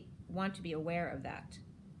may want to be aware of that.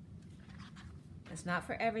 It's not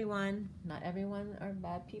for everyone. Not everyone are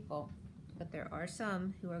bad people, but there are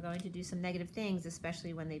some who are going to do some negative things,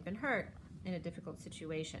 especially when they've been hurt in a difficult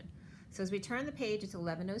situation. So as we turn the page, it's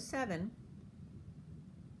 1107.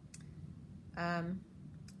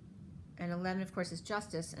 And 11, of course, is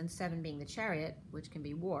justice, and 7 being the chariot, which can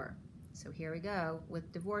be war. So here we go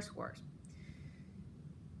with divorce wars.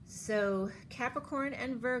 So Capricorn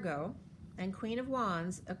and Virgo and Queen of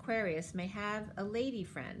Wands, Aquarius, may have a lady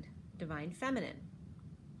friend, divine feminine.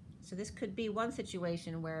 So this could be one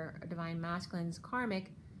situation where a divine masculine's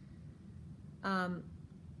karmic,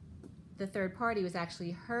 the third party was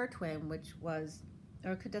actually her twin, which was,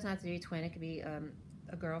 or it doesn't have to be a twin, it could be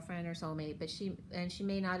a girlfriend or soulmate, but she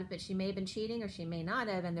may not have, but she may have been cheating, or she may not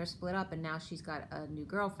have, and they're split up, and now she's got a new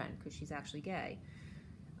girlfriend because she's actually gay.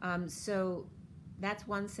 So that's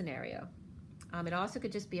one scenario. It also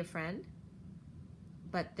could just be a friend,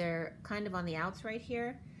 but they're kind of on the outs right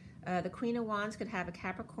here. The Queen of Wands could have a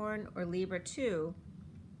Capricorn or Libra too,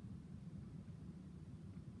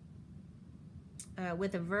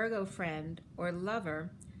 with a Virgo friend or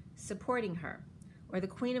lover supporting her. Or the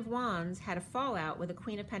Queen of Wands had a fallout with the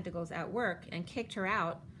Queen of Pentacles at work and kicked her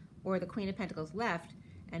out, or the Queen of Pentacles left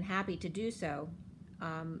and happy to do so,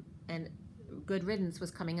 and good riddance was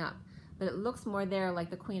coming up. But it looks more there like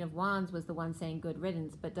the Queen of Wands was the one saying good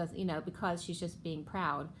riddance, but does, you know, because she's just being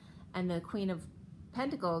proud. And the Queen of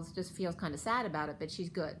Pentacles just feels kind of sad about it, but she's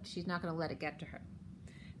good. She's not going to let it get to her.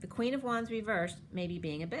 The Queen of Wands reversed may be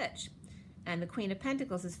being a bitch. And the Queen of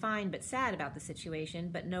Pentacles is fine but sad about the situation,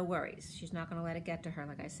 but no worries. She's not going to let it get to her,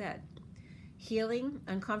 like I said. Healing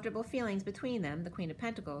uncomfortable feelings between them, the Queen of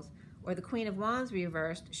Pentacles, or the Queen of Wands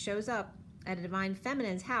reversed, shows up at a divine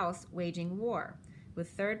feminine's house waging war. With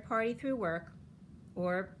third party through work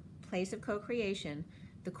or place of co-creation,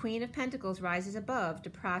 the Queen of Pentacles rises above to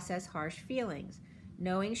process harsh feelings.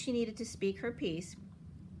 Knowing she needed to speak her piece,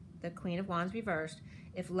 the Queen of Wands reversed,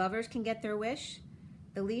 if lovers can get their wish,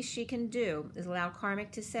 the least she can do is allow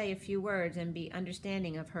karmic to say a few words and be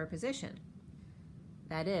understanding of her position.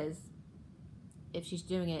 That is, if she's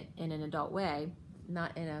doing it in an adult way,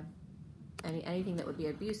 not in anything that would be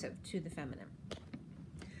abusive to the feminine.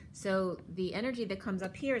 So the energy that comes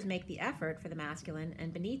up here is make the effort for the masculine,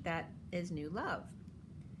 and beneath that is new love.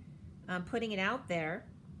 Putting it out there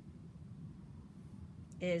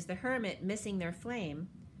is the Hermit missing their flame,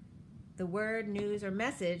 the word, news, or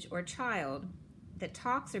message, or child, that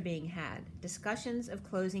talks are being had, discussions of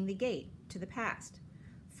closing the gate to the past,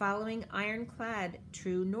 following ironclad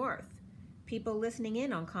true north, people listening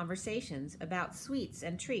in on conversations about sweets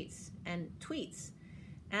and treats and tweets,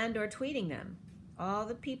 and or tweeting them, all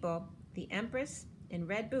the people, the Empress in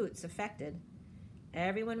red boots affected,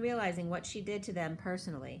 everyone realizing what she did to them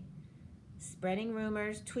personally, spreading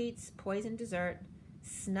rumors, tweets, poisoned dessert,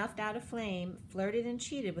 snuffed out a flame, flirted and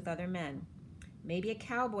cheated with other men, maybe a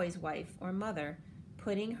cowboy's wife or mother,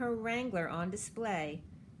 putting her wrangler on display,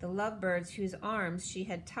 the lovebirds whose arms she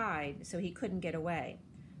had tied so he couldn't get away.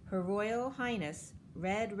 Her Royal Highness,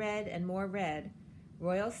 red, red, and more red,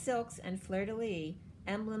 royal silks and fleur-de-lis,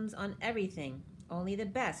 emblems on everything, only the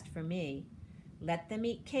best for me. Let them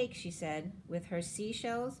eat cake, she said, with her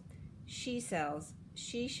seashells,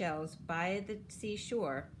 she-shells by the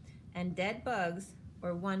seashore, and dead bugs,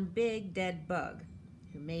 or one big dead bug,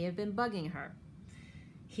 who may have been bugging her.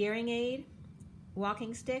 Hearing aid,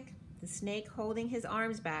 walking stick, the snake holding his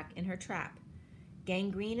arms back in her trap.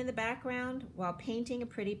 Gangrene in the background while painting a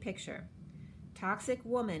pretty picture. Toxic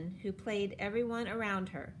woman who played everyone around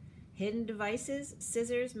her. Hidden devices,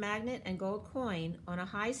 scissors, magnet, and gold coin on a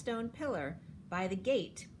high stone pillar by the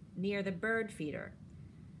gate near the bird feeder.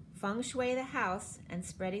 Feng shui the house and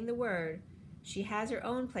spreading the word. She has her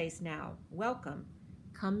own place now. Welcome.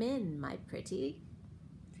 Come in, my pretty.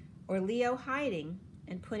 Or Leo hiding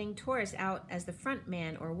and putting Taurus out as the front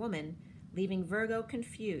man or woman, leaving Virgo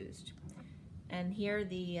confused. And here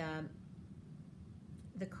the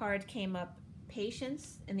card came up,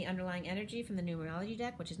 Patience in the underlying energy from the numerology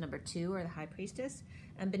deck, which is number 2, or the High Priestess,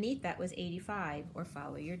 and beneath that was 85, or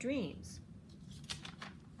Follow Your Dreams.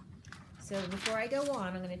 So before I go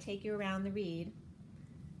on, I'm going to take you around the read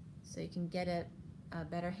so you can get a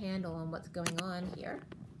better handle on what's going on here.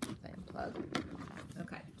 If I unplug.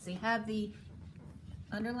 Okay, so you have the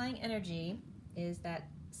underlying energy is that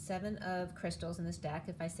 7 of crystals in this deck.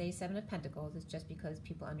 If I say 7 of pentacles, it's just because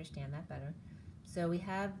people understand that better. So we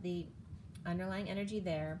have the underlying energy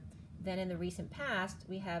there. Then in the recent past,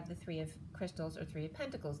 we have the 3 of crystals or 3 of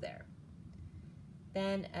pentacles there.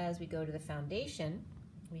 Then as we go to the foundation,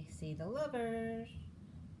 we see the Lovers.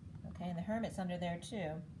 Okay, and the Hermit's under there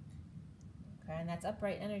too. Okay, and that's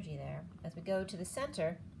upright energy there. As we go to the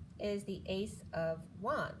center is the Ace of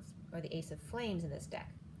Wands, or the Ace of Flames in this deck.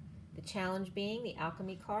 The challenge being the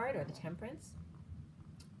Alchemy card, or the Temperance.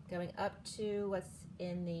 Going up to what's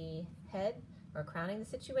in the head, or crowning the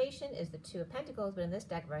situation, is the 2 of Pentacles, but in this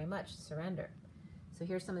deck, very much Surrender. So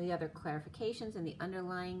here's some of the other clarifications in the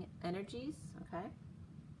underlying energies, okay?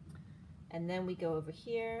 And then we go over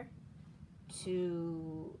here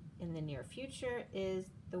to, in the near future, is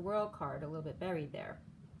the World card, a little bit buried there,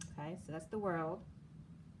 okay? So that's the World,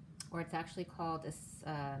 or it's actually called, it's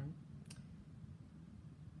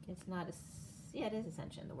not, yeah, it is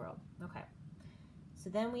Ascension, the World, okay. So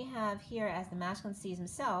then we have here, as the masculine sees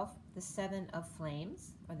himself, the 7 of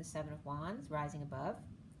Flames, or the 7 of Wands, rising above.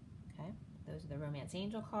 Okay, those are the Romance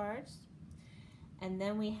Angel cards. And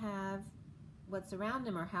then we have what's around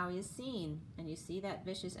him, or how he is seen. And you see that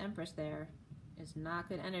Vicious Empress there is not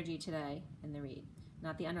good energy today in the read.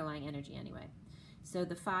 Not the underlying energy anyway. So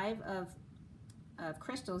the 5 of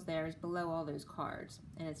crystals there is below all those cards.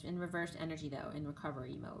 And it's in reversed energy though, in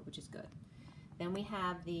recovery mode, which is good. Then we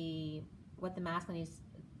have what the masculine needs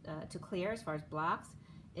to clear as far as blocks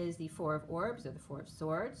is the 4 of Orbs, or the 4 of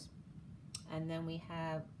Swords. And then we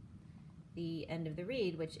have the end of the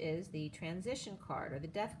read, which is the Transition card, or the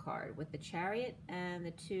Death card, with the Chariot and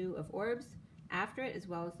the 2 of Orbs after it, as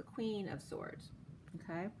well as the Queen of Swords.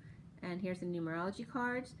 Okay, and here's the numerology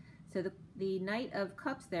cards. So the Knight of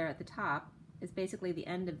Cups there at the top is basically the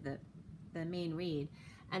end of the main read.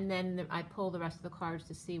 And then I pull the rest of the cards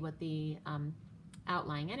to see what the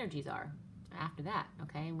outlying energies are after that,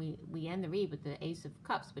 okay? And we end the read with the Ace of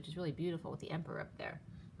Cups, which is really beautiful with the Emperor up there,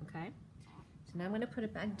 okay? So now I'm going to put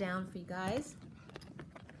it back down for you guys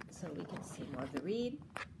so we can see more of the read.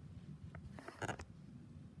 Pull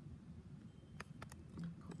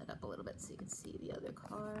that up a little bit so you can see the other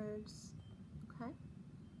cards, okay?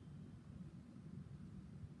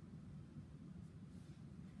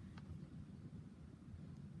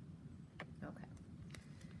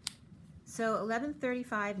 So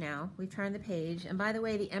 11:35 now, we've turned the page, and by the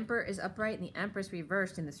way, the Emperor is upright and the Empress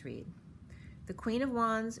reversed in this read. The Queen of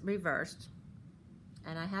Wands reversed,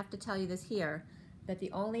 and I have to tell you this here, that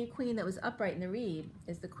the only Queen that was upright in the read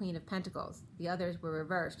is the Queen of Pentacles. The others were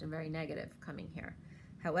reversed and very negative coming here.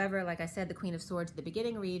 However, like I said, the Queen of Swords at the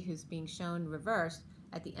beginning read, who's being shown reversed,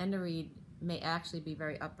 at the end of read may actually be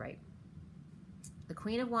very upright. The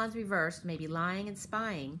Queen of Wands reversed may be lying and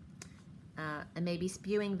spying, and may be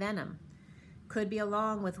spewing venom. Could be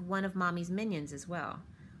along with one of Mommy's minions as well.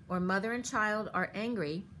 Or mother and child are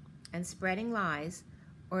angry and spreading lies,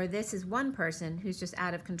 or this is one person who's just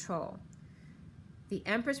out of control. The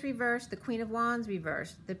Empress reversed, the Queen of Wands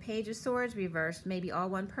reversed, the Page of Swords reversed, maybe all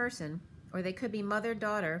one person, or they could be mother,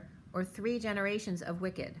 daughter, or 3 generations of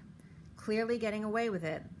wicked. Clearly getting away with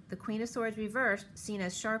it. The Queen of Swords reversed, seen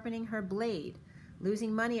as sharpening her blade,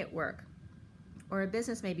 losing money at work, or a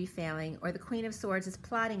business may be failing, or the Queen of Swords is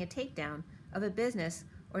plotting a takedown of a business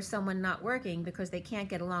or someone not working because they can't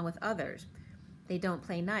get along with others. They don't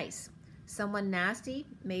play nice. Someone nasty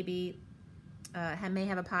maybe may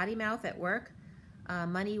have a potty mouth at work,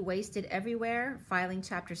 money wasted everywhere, filing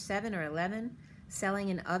Chapter 7 or 11, selling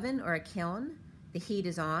an oven or a kiln, the heat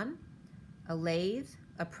is on, a lathe,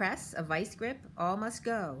 a press, a vice grip, all must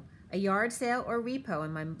go, a yard sale or repo,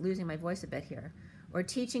 and I'm losing my voice a bit here, or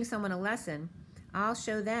teaching someone a lesson, I'll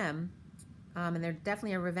show them, and there's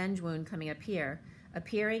definitely a revenge wound coming up here.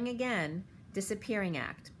 Appearing again, disappearing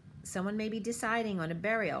act. Someone may be deciding on a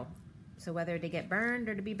burial, so whether to get burned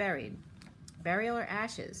or to be buried. Burial or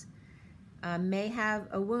ashes. May have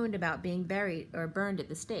a wound about being buried or burned at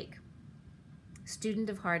the stake. Student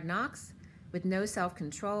of hard knocks, with no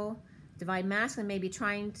self-control. Divine Masculine may be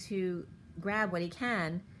trying to grab what he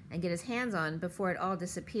can and get his hands on before it all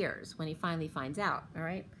disappears when he finally finds out, all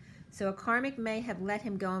right? So a karmic may have let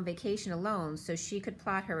him go on vacation alone so she could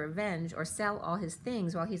plot her revenge, or sell all his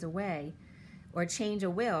things while he's away, or change a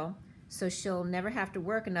will so she'll never have to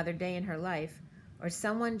work another day in her life, or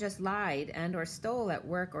someone just lied and or stole at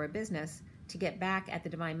work or a business to get back at the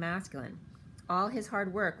Divine Masculine. All his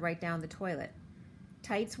hard work right down the toilet.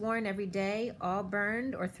 Tights worn every day, all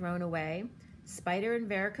burned or thrown away, spider and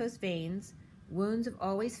varicose veins, wounds of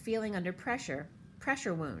always feeling under pressure,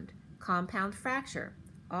 pressure wound, compound fracture,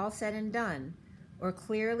 all said and done. Or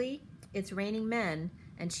clearly, it's raining men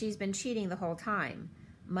and she's been cheating the whole time.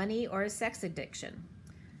 Money or a sex addiction.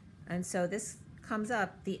 And so this comes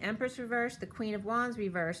up, the Empress reversed, the Queen of Wands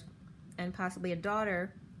reversed, and possibly a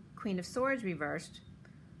daughter, Queen of Swords reversed.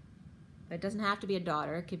 But it doesn't have to be a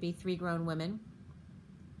daughter. It could be 3 grown women.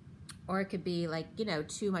 Or it could be like, you know,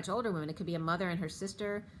 2 much older women. It could be a mother and her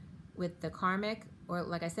sister with the karmic. Or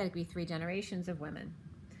like I said, it could be 3 generations of women.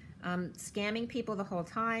 Scamming people the whole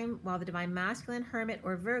time, while the Divine Masculine, Hermit,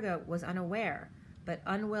 or Virgo was unaware, but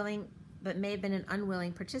may have been an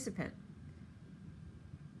unwilling participant.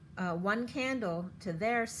 1 candle to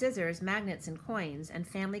their scissors, magnets, and coins, and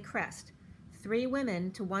family crest. 3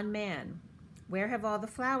 women to 1 man. Where have all the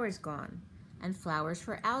flowers gone? And flowers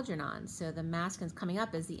for Algernon. So the masculine's coming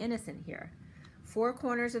up as the innocent here. 4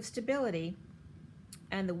 corners of stability,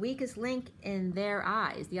 and the weakest link in their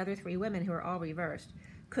eyes, the other 3 women who are all reversed,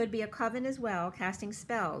 could be a coven as well, casting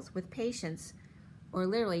spells with patience, or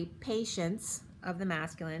literally patience of the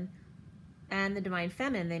masculine, and the Divine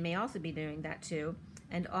Feminine. They may also be doing that too,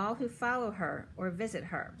 and all who follow her or visit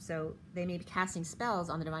her. So they may be casting spells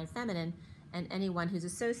on the Divine Feminine and anyone who's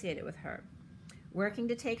associated with her, working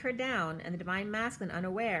to take her down, and the Divine Masculine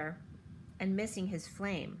unaware and missing his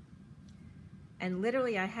flame. And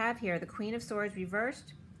literally I have here the Queen of Swords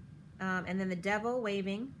reversed, and then the Devil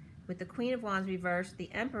waving, with the Queen of Wands reversed, the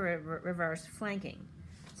Emperor reversed, flanking.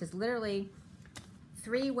 It says literally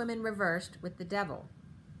 3 women reversed with the Devil.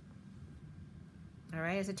 All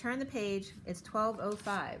right, as I turn the page, it's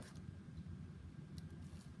 12:05.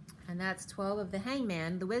 And that's 12 of the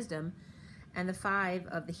Hangman, the Wisdom, and the 5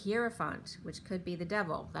 of the Hierophant, which could be the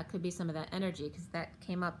Devil. That could be some of that energy, because that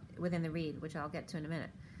came up within the read, which I'll get to in a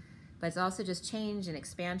minute. But it's also just change and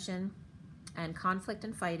expansion and conflict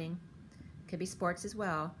and fighting. It could be sports as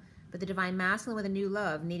well. But the Divine Masculine with a new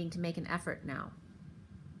love, needing to make an effort now.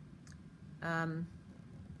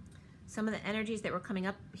 Some of the energies that were coming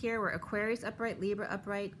up here were Aquarius upright, Libra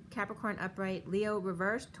upright, Capricorn upright, Leo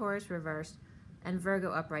reversed, Taurus reversed, and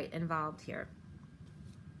Virgo upright involved here.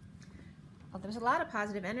 Well, there was a lot of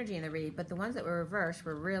positive energy in the read, but the ones that were reversed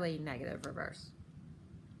were really negative reverse.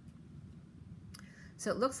 So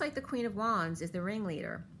it looks like the Queen of Wands is the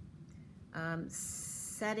ringleader,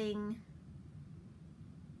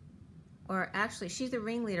 or actually she's the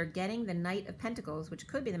ringleader getting the Knight of Pentacles, which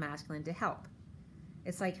could be the masculine, to help.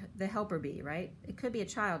 It's like the helper bee, right? It could be a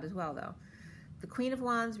child as well, though. The Queen of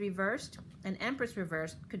Wands reversed and Empress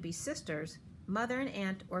reversed could be sisters, mother and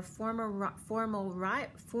aunt, or former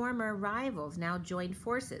rivals now joined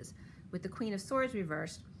forces, with the Queen of Swords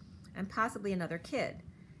reversed and possibly another kid.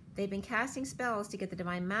 They've been casting spells to get the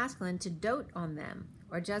Divine Masculine to dote on them,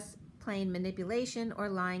 or just plain manipulation or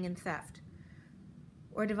lying and theft.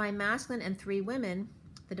 Or Divine Masculine and 3 women.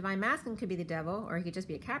 The Divine Masculine could be the Devil, or he could just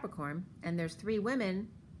be a Capricorn, and there's 3 women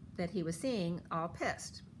that he was seeing, all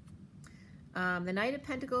pissed. The Knight of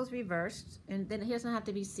Pentacles reversed, and then he doesn't have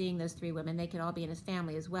to be seeing those 3 women. They could all be in his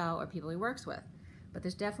family as well, or people he works with. But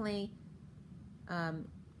there's definitely,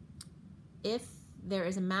 if there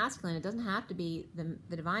is a masculine, it doesn't have to be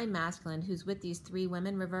the Divine Masculine who's with these 3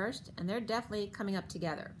 women reversed, and they're definitely coming up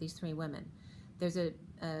together, these 3 women. There's a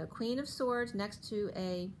Queen of Swords next to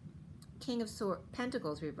a King of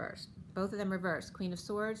Pentacles reversed. Both of them reversed. Queen of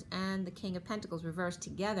Swords and the King of Pentacles reversed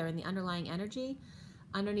together in the underlying energy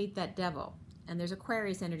underneath that Devil. And there's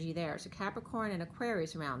Aquarius energy there. So Capricorn and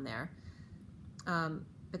Aquarius around there.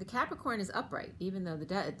 But the Capricorn is upright, even though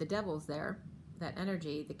the Devil's there, that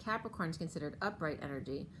energy. The Capricorn is considered upright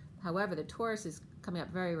energy. However, the Taurus is coming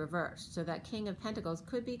up very reversed. So that King of Pentacles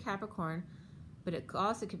could be Capricorn, but it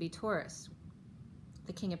also could be Taurus.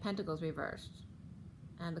 The King of Pentacles reversed.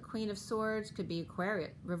 And the Queen of Swords could be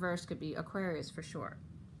Aquarius. Reversed could be Aquarius for sure.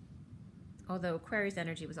 Although Aquarius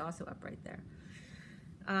energy was also upright there.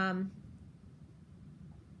 And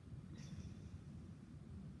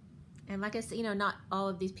like I said, you know, not all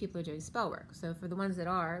of these people are doing spell work. So for the ones that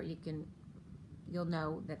are, you'll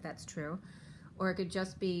know that that's true. Or it could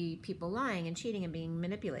just be people lying and cheating and being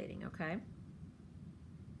manipulating, okay?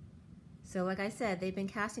 So like I said, they've been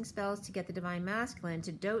casting spells to get the Divine Masculine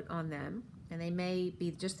to dote on them. And they may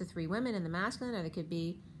be just the 3 women in the masculine, or they could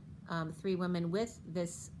be 3 women with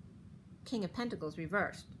this King of Pentacles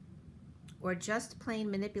reversed, or just plain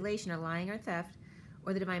manipulation or lying or theft,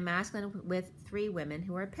 or the Divine Masculine with 3 women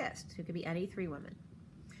who are pissed, who could be any 3 women.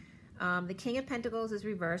 The King of Pentacles is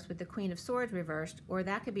reversed with the Queen of Swords reversed, or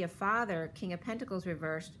that could be a father, King of Pentacles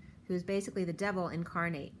reversed, who's basically the devil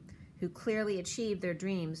incarnate, who clearly achieved their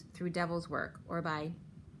dreams through devil's work, or by,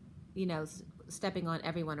 you know, stepping on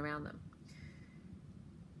everyone around them.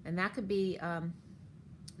 And that could be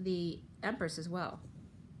the Empress as well.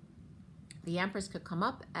 The Empress could come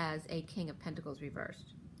up as a King of Pentacles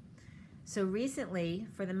reversed. So recently,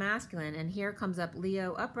 for the masculine, and here comes up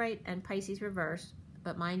Leo upright and Pisces reversed,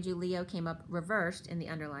 but mind you, Leo came up reversed in the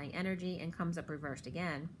underlying energy and comes up reversed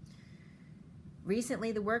again.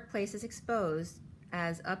 Recently, the workplace is exposed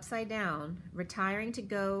as upside down, retiring to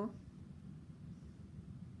go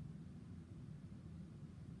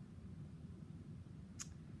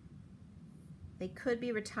they could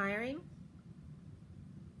be retiring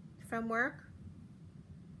from work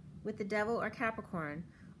with the devil or Capricorn,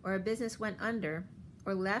 or a business went under,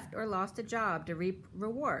 or left or lost a job to reap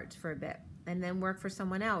rewards for a bit, and then work for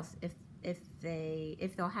someone else if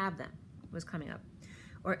they'll have them, was coming up.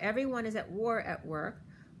 Or everyone is at war at work,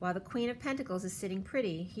 while the Queen of Pentacles is sitting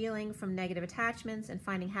pretty, healing from negative attachments and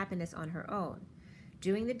finding happiness on her own.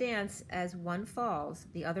 Doing the dance as one falls,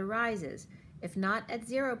 the other rises, if not at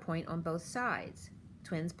 0 point on both sides.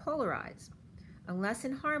 Twins polarize. Unless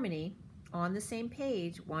in harmony, on the same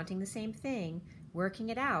page, wanting the same thing, working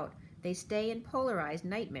it out, they stay in polarized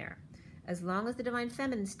nightmare. As long as the Divine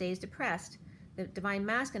Feminine stays depressed, the Divine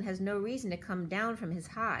Masculine has no reason to come down from his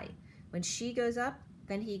high. When she goes up,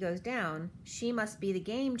 then he goes down. She must be the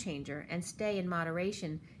game changer and stay in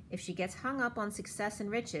moderation. If she gets hung up on success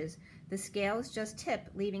and riches, the scales just tip,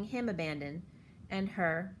 leaving him abandoned and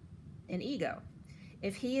her in ego.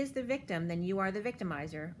 If he is the victim, then you are the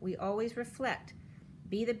victimizer. We always reflect.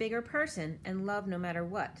 Be the bigger person and love no matter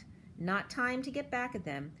what. Not time to get back at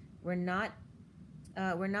them. We're not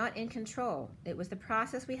in control. It was the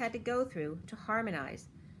process we had to go through to harmonize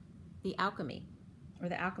the alchemy, or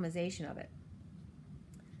the alchemization of it.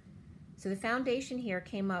 So the foundation here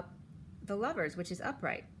came up, the Lovers, which is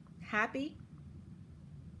upright. Happy,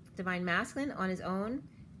 Divine Masculine on his own,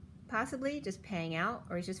 possibly just paying out,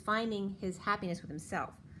 or he's just finding his happiness with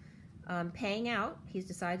himself. Paying out, he's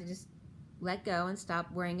decided to just let go and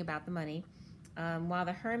stop worrying about the money, while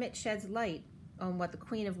the Hermit sheds light on what the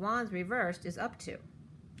Queen of Wands reversed is up to.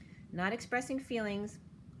 Not expressing feelings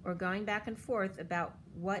or going back and forth about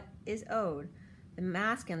what is owed, the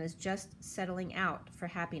masculine is just settling out for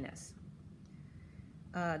happiness.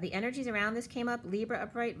 The energies around this came up: Libra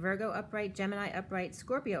upright, Virgo upright, Gemini upright,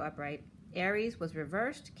 Scorpio upright. Aries was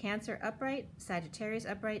reversed, Cancer upright, Sagittarius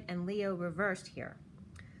upright, and Leo reversed here.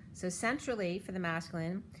 So centrally for the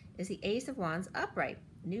masculine is the Ace of Wands upright,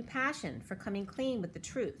 new passion for coming clean with the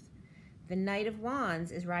truth. The Knight of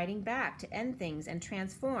Wands is riding back to end things and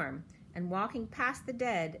transform, and walking past the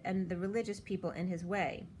dead and the religious people in his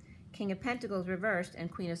way. King of Pentacles reversed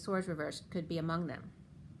and Queen of Swords reversed could be among them.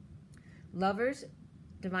 Lovers,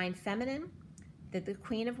 Divine Feminine, that the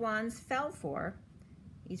Queen of Wands fell for,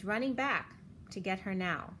 he's running back to get her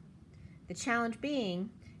now. The challenge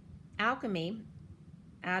being alchemy,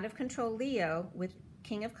 out of control Leo with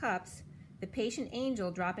King of Cups, the patient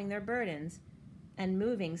angel dropping their burdens and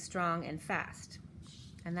moving strong and fast.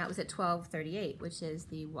 And that was at 12:38, which is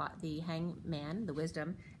the Hangman, the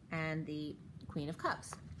Wisdom, and the Queen of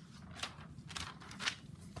Cups.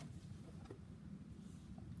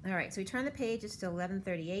 All right, so we turn the page, it's still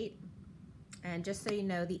 11:38. And just so you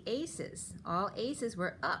know, the aces, all aces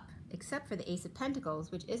were up, except for the Ace of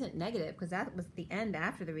Pentacles, which isn't negative because that was the end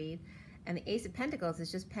after the read. And the Ace of Pentacles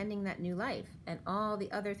is just pending that new life. And all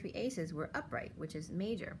the other 3 aces were upright, which is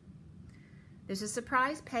major. There's a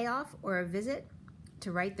surprise payoff or a visit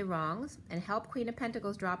to right the wrongs and help Queen of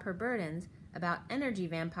Pentacles drop her burdens about energy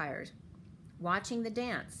vampires. Watching the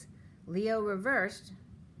dance. Leo reversed,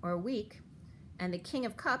 or weak, and the King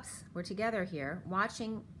of Cups were together here,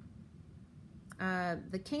 watching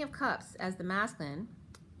the King of Cups as the masculine.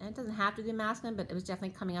 And it doesn't have to be masculine, but it was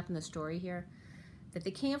definitely coming up in the story here. That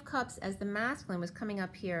the King of Cups as the masculine was coming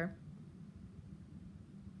up here.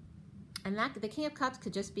 And that the King of Cups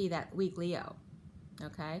could just be that weak Leo,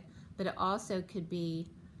 okay? But it also could be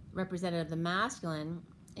representative of the masculine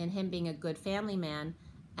in him being a good family man,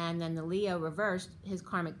 and then the Leo reversed, his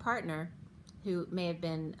karmic partner, who may have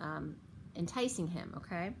been enticing him,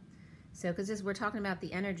 okay? So, because we're talking about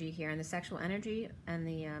the energy here, and the sexual energy, and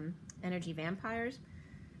the energy vampires.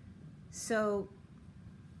 So,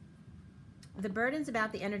 the burdens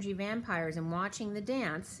about the energy vampires and watching the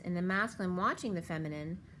dance, and the masculine watching the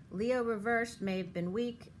feminine, Leo reversed may have been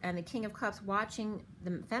weak, and the King of Cups watching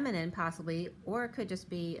the feminine possibly, or it could just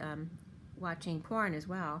be watching porn as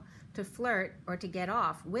well, to flirt or to get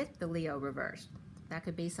off with the Leo reversed. That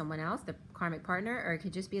could be someone else, the karmic partner, or it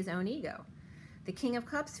could just be his own ego. The King of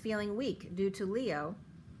Cups feeling weak due to Leo,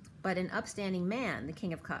 but an upstanding man, the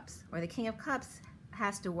King of Cups. Or the King of Cups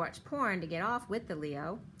has to watch porn to get off with the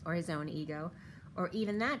Leo, or his own ego, or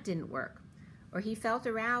even that didn't work. Or he felt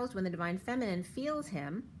aroused when the Divine Feminine feels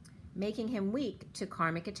him, making him weak to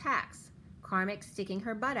karmic attacks. Karmic sticking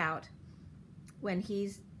her butt out when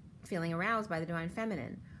he's feeling aroused by the Divine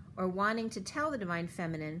Feminine, or wanting to tell the Divine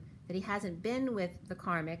Feminine that he hasn't been with the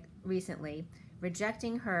karmic recently,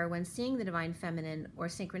 rejecting her when seeing the Divine Feminine, or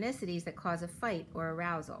synchronicities that cause a fight or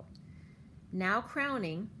arousal. Now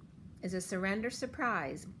crowning is a surrender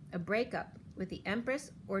surprise, a breakup with the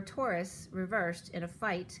Empress or Taurus reversed in a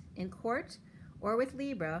fight in court, or with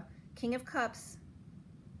Libra. King of Cups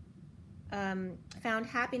found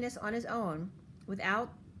happiness on his own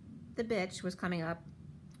without the bitch was coming up,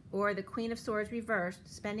 or the Queen of Swords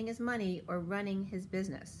reversed, spending his money or running his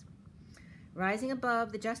business. Rising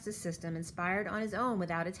above the justice system, inspired on his own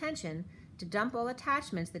without attention to dump all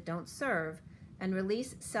attachments that don't serve and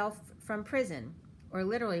release self from prison, or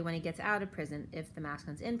literally when he gets out of prison if the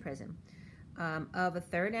masculine's in prison, of the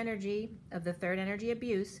third energy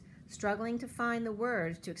abuse, struggling to find the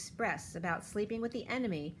words to express about sleeping with the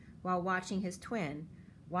enemy while watching his twin,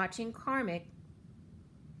 watching karmic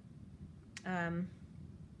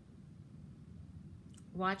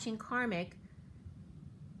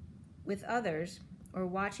with others, or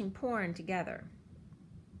watching porn together.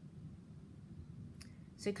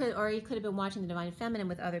 So he could have been watching the Divine Feminine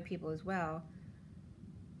with other people as well.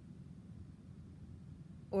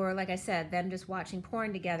 Or, like I said, them just watching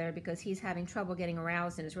porn together because he's having trouble getting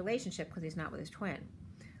aroused in his relationship because he's not with his twin.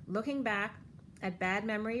 Looking back at bad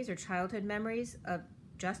memories or childhood memories of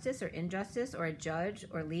justice or injustice, or a judge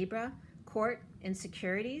or Libra, court,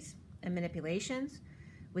 insecurities and manipulations,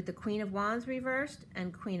 with the Queen of Wands reversed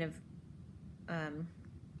and Queen of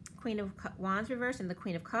Wands reversed and the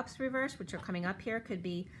Queen of Cups reversed, which are coming up here. Could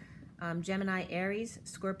be Gemini, Aries,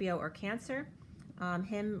 Scorpio, or Cancer.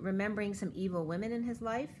 Him remembering some evil women in his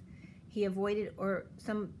life. He avoided, or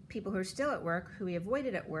some people who are still at work, who he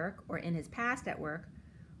avoided at work, or in his past at work,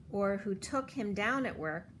 or who took him down at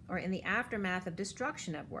work, or in the aftermath of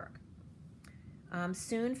destruction at work.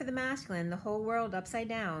 Soon for the masculine, the whole world upside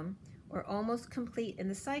down, or almost complete in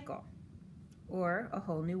the cycle, or a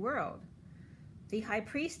whole new world. The High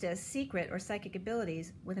Priestess, secret or psychic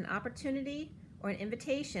abilities, with an opportunity or an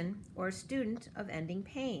invitation or a student of ending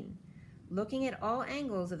pain. Looking at all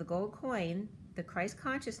angles of the gold coin, the Christ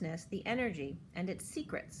consciousness, the energy, and its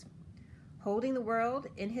secrets. Holding the world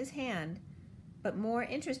in his hand, but more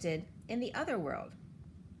interested in the other world.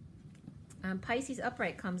 Pisces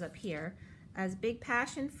upright comes up here as big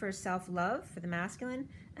passion for self-love for the masculine,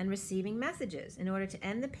 and receiving messages in order to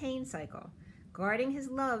end the pain cycle, guarding his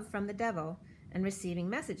love from the devil and receiving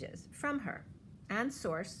messages from her and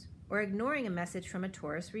source, or ignoring a message from a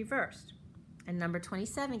Taurus reversed. And number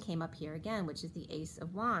 27 came up here again, which is the Ace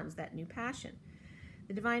of Wands, that new passion.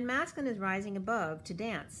 The Divine Masculine is rising above to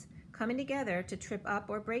dance, coming together to trip up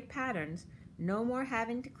or break patterns, no more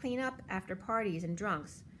having to clean up after parties and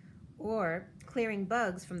drunks, or clearing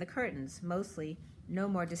bugs from the curtains, mostly no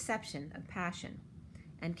more deception of passion.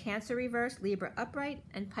 And Cancer reversed, Libra upright,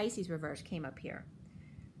 and Pisces reversed came up here.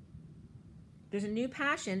 There's a new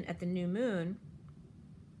passion at the new moon,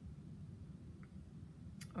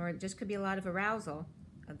 or it just could be a lot of arousal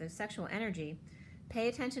of the sexual energy. Pay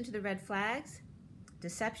attention to the red flags.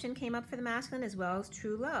 Deception came up for the masculine, as well as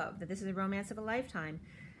true love, that this is a romance of a lifetime.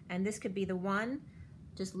 And this could be the one,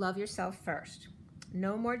 just love yourself first.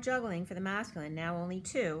 No more juggling for the masculine, now only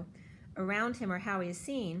two. Around him, or how he is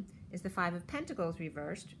seen, is the Five of Pentacles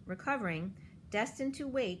reversed, recovering, destined to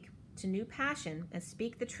wake to new passion and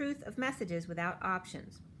speak the truth of messages without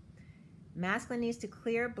options. Masculine needs to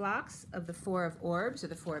clear blocks of the Four of Orbs, or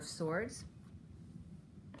the Four of Swords.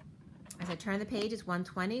 As I turn the page, it's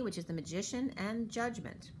 120, which is the Magician and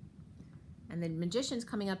Judgment. And the Magician's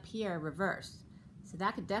coming up here reversed. So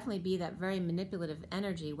that could definitely be that very manipulative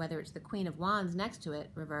energy, whether it's the Queen of Wands next to it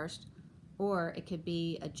reversed, or it could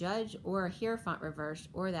be a Judge or a Hierophant reversed,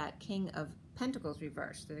 or that King of Pentacles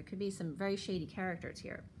reversed. So there could be some very shady characters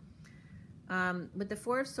here. With the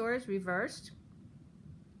Four of Swords reversed,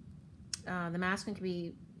 the masculine could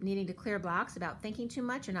be needing to clear blocks about thinking too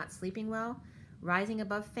much or not sleeping well, rising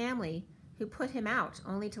above family who put him out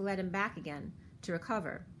only to let him back again to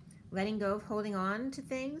recover, letting go of holding on to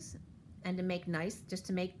things and to make nice, just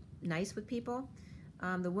to make nice with people.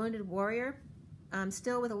 The wounded warrior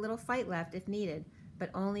still with a little fight left if needed, but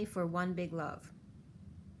only for one big love.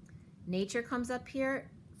 Nature comes up here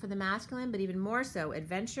for the masculine, but even more so,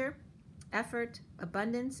 adventure, effort,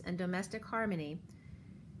 abundance, and domestic harmony.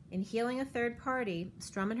 In healing a third party,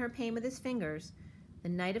 strumming her pain with his fingers, the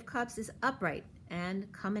Knight of Cups is upright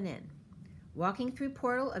and coming in. Walking through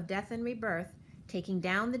portal of death and rebirth, taking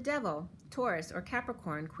down the devil, Taurus or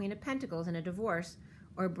Capricorn, Queen of Pentacles in a divorce,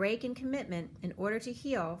 or break in commitment in order to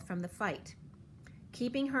heal from the fight.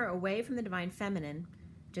 Keeping her away from the divine feminine,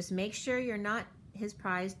 just make sure you're not his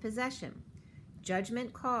prized possession.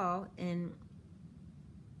 Judgment call in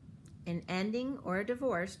ending or a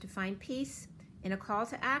divorce to find peace in a call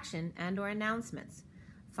to action and or announcements.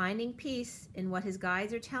 Finding peace in what his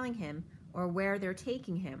guides are telling him or where they're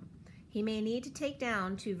taking him. He may need to take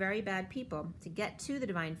down two very bad people to get to the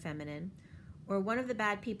divine feminine, or one of the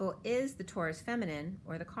bad people is the Taurus feminine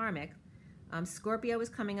or the karmic. Scorpio is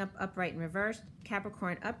coming up upright and reversed,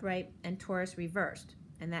 Capricorn upright, and Taurus reversed.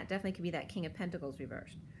 And that definitely could be that King of Pentacles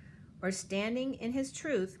reversed. Or standing in his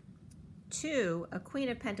truth to a Queen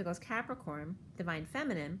of Pentacles Capricorn, divine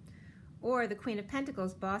feminine, or the Queen of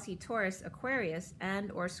Pentacles bossy Taurus Aquarius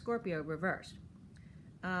and or Scorpio reversed.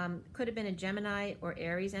 Could have been a Gemini or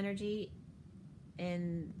Aries energy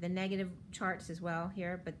in the negative charts as well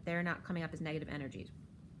here, but they're not coming up as negative energies.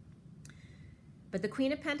 But the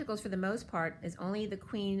Queen of Pentacles, for the most part, is only the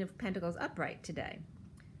Queen of Pentacles upright today.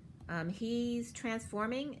 He's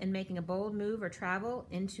transforming and making a bold move or travel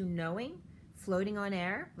into knowing, floating on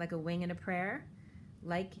air like a wing in a prayer,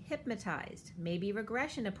 like hypnotized, maybe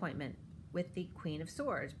regression appointment with the Queen of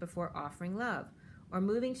Swords before offering love, or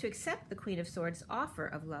moving to accept the Queen of Swords' offer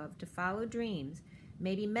of love to follow dreams,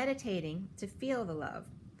 maybe meditating to feel the love.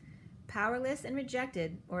 Powerless and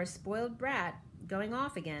rejected, or a spoiled brat going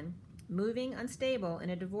off again, moving unstable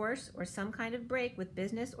in a divorce or some kind of break with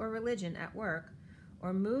business or religion at work,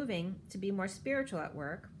 or moving to be more spiritual at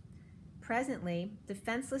work. Presently,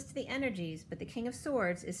 defenseless to the energies, but the King of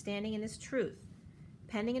Swords is standing in his truth,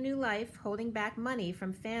 pending a new life, holding back money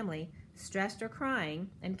from family, stressed or crying,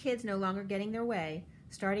 and kids no longer getting their way,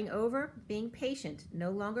 starting over, being patient, no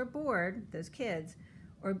longer bored, those kids,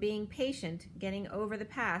 or being patient, getting over the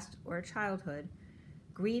past or childhood,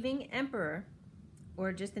 grieving emperor,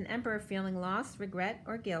 or just an emperor feeling loss, regret,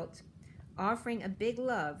 or guilt, offering a big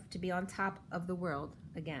love to be on top of the world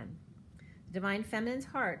again. The divine feminine's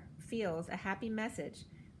heart feels a happy message,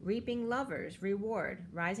 reaping lovers, reward,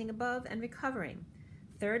 rising above and recovering,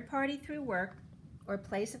 third party through work or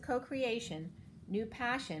place of co-creation, new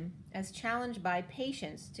passion as challenged by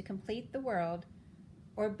patience to complete the world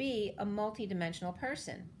or be a multi-dimensional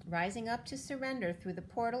person, rising up to surrender through the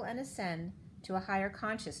portal and ascend to a higher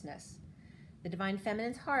consciousness. The divine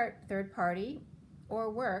feminine's heart, third party or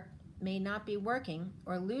work, may not be working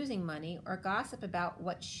or losing money or gossip about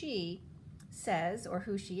what she says or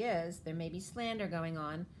who she is. There may be slander going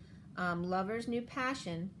on. Lover's new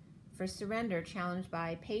passion for surrender challenged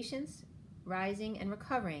by patience, rising and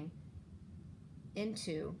recovering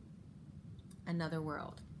into another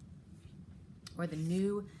world. Or the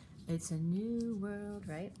new, it's a new world,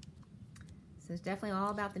 right? So it's definitely all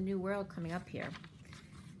about the new world coming up here.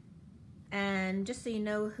 And just so you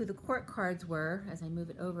know who the court cards were, as I move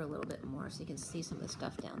it over a little bit more so you can see some of the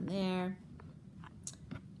stuff down there.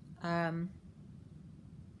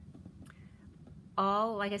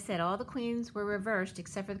 Like I said, all the queens were reversed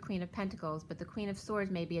except for the Queen of Pentacles, but the Queen of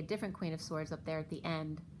Swords may be a different Queen of Swords up there at the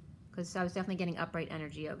end, because I was definitely getting upright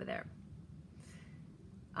energy over there.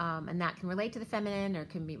 And that can relate to the feminine, or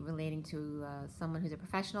can be relating to someone who's a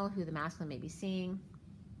professional who the masculine may be seeing.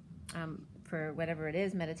 For whatever it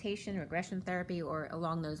is, meditation, regression therapy, or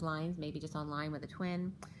along those lines, maybe just online with a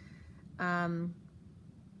twin.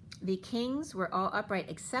 The kings were all upright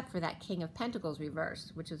except for that King of Pentacles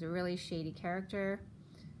reversed, which is a really shady character,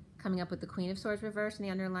 coming up with the Queen of Swords reversed in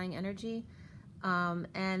the underlying energy.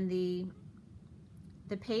 And the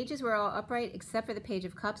pages were all upright except for the Page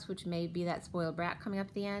of Cups, which may be that spoiled brat coming up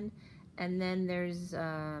at the end. And then there's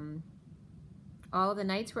all of the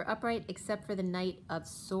knights were upright except for the Knight of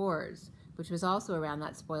Swords, which was also around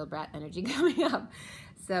that spoiled brat energy coming up.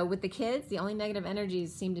 So with the kids, the only negative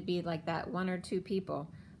energies seem to be like that one or two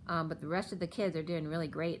people. But the rest of the kids are doing really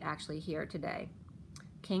great actually here today.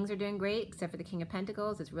 Kings are doing great except for the King of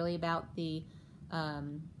Pentacles. It's really about the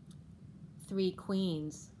three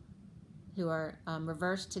queens who are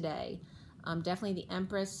reversed today. Definitely the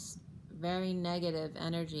Empress, very negative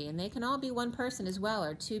energy. And they can all be one person as well,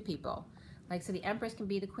 or two people. Like, so the Empress can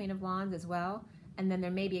be the Queen of Wands as well. And then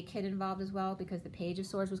there may be a kid involved as well, because the Page of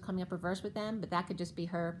Swords was coming up reversed with them, but that could just be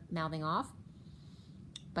her mouthing off.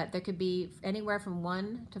 But there could be anywhere from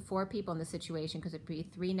 1 to 4 people in the situation, because it could be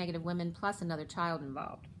 3 negative women plus another child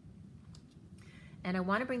involved. And I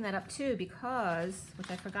want to bring that up too because, which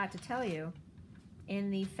I forgot to tell you,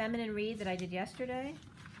 in the feminine read that I did yesterday,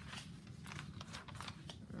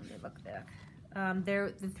 let me look back.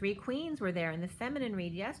 The 3 queens were there in the feminine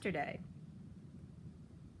read yesterday.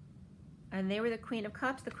 And they were the Queen of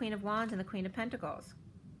Cups, the Queen of Wands, and the Queen of Pentacles.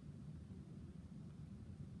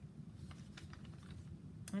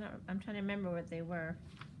 I'm trying to remember what they were.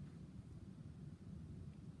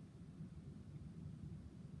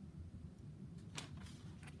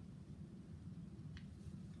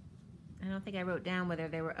 I don't think I wrote down whether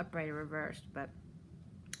they were upright or reversed, but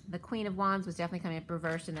the Queen of Wands was definitely coming up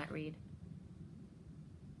reversed in that read.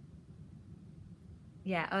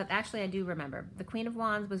 Yeah, actually I do remember. The Queen of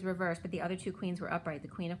Wands was reversed, but the other 2 queens were upright, the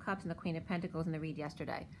Queen of Cups and the Queen of Pentacles in the read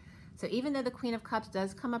yesterday. So even though the Queen of Cups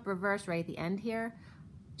does come up reversed right at the end here,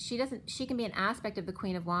 she can be an aspect of the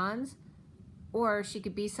Queen of Wands, or she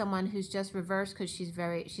could be someone who's just reversed because she's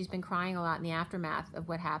been crying a lot in the aftermath of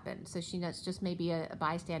what happened. So she knows just maybe a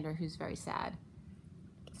bystander who's very sad.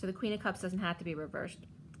 So the Queen of Cups doesn't have to be reversed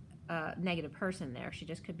negative person there. She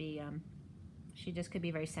just could be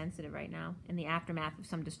very sensitive right now in the aftermath of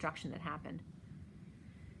some destruction that happened.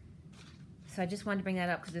 So I just wanted to bring that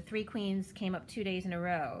up because the 3 queens came up 2 days in a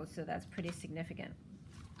row, so that's pretty significant.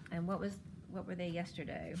 And what were they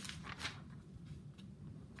yesterday?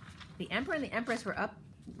 The Emperor and the Empress were up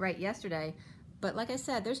right yesterday, but like I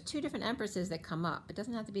said, there's 2 different Empresses that come up. It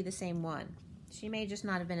doesn't have to be the same one. She may just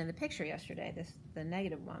not have been in the picture yesterday, the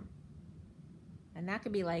negative one. And that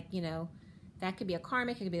could be like, you know, that could be a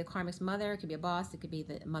karmic, it could be the karmic's mother, it could be a boss, it could be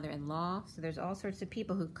the mother-in-law. So there's all sorts of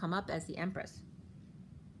people who come up as the Empress.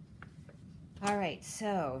 All right,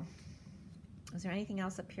 so is there anything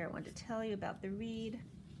else up here I wanted to tell you about the read?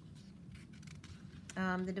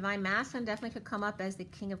 The Divine Masculine definitely could come up as the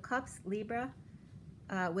King of Cups, Libra,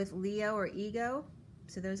 with Leo or Ego.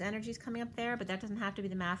 So those energies coming up there, but that doesn't have to be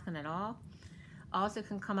the masculine at all. Also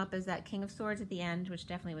can come up as that King of Swords at the end, which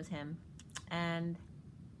definitely was him. And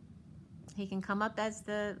he can come up as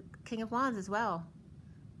the King of Wands as well.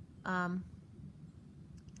 But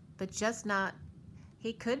just not,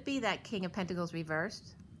 he could be that King of Pentacles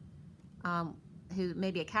reversed, who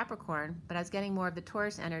may be a Capricorn, but I was getting more of the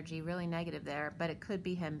Taurus energy, really negative there, but it could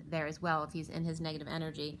be him there as well if he's in his negative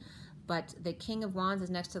energy. But the King of Wands is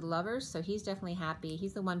next to the Lovers, so he's definitely happy.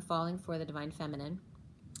 He's the one falling for the Divine Feminine.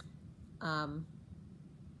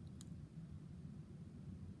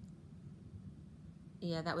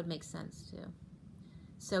 Yeah, that would make sense too.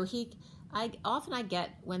 So I often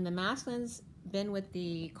get when the masculine's been with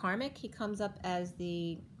the karmic, he comes up as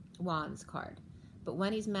the Wands card. But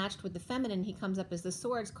when he's matched with the feminine, he comes up as the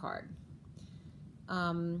Swords card.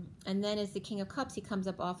 And then as the King of Cups, he comes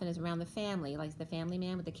up often as around the family, like the family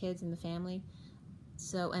man with the kids and the family.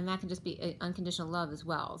 So, and that can just be unconditional love as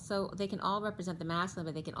well. So they can all represent the masculine,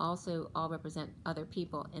 but they can also all represent other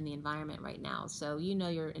people in the environment right now. So you know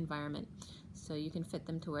your environment, so you can fit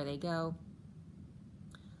them to where they go.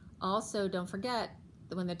 Also, don't forget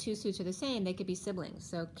that when the 2 suits are the same, they could be siblings.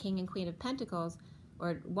 So King and Queen of Pentacles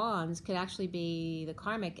or Wands could actually be the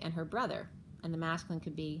karmic and her brother, and the masculine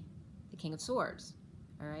could be the King of Swords.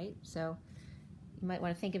 All right, so you might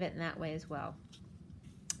want to think of it in that way as well.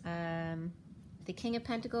 The King of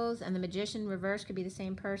Pentacles and the Magician reverse could be the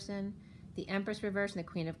same person. The Empress reverse and the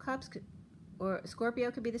Queen of Cups or Scorpio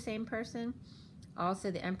could be the same person. Also,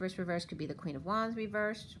 the Empress reverse could be the Queen of Wands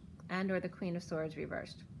reversed and or the Queen of Swords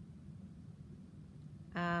reversed.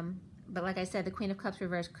 But like I said, the Queen of Cups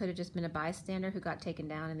reverse could have just been a bystander who got taken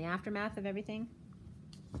down in the aftermath of everything.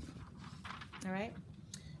 All right.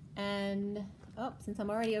 And, oh, since I'm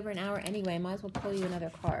already over an hour anyway, I might as well pull you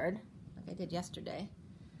another card, like I did yesterday,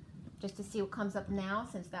 just to see what comes up now,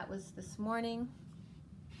 since that was this morning.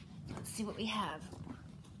 Let's see what we have.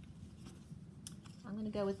 I'm going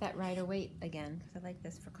to go with that Rider-Waite again, because I like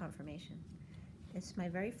this for confirmation. It's my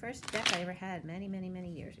very first deck I ever had many, many, many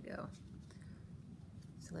years ago.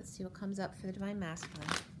 So let's see what comes up for the Divine Masculine.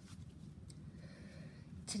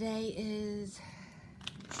 Today is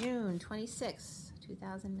June 26,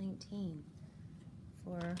 2019.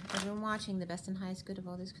 For everyone watching, the best and highest good of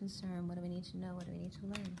all this concern. What do we need to know? What do we need to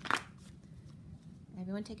learn?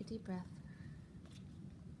 Everyone take a deep breath.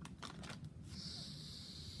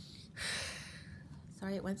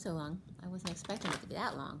 Sorry it went so long. I wasn't expecting it to be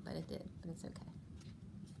that long, but it did. But it's okay.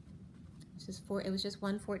 It was just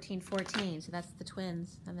 1:14:14, so that's the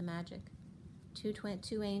twins and the magic. Two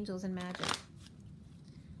angels and magic.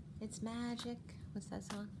 It's magic. What's that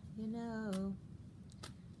song? You know.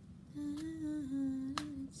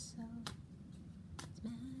 It's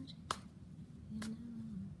magic.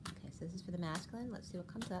 This is for the masculine. Let's see what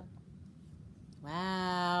comes up.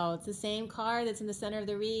 Wow, it's the same card that's in the center of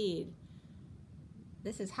the read.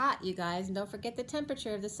 This is hot, you guys, and don't forget the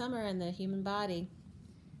temperature of the summer in the human body.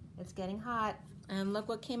 It's getting hot, and look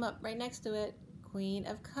what came up right next to it. Queen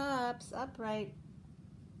of Cups, upright.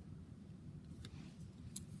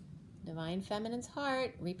 Divine Feminine's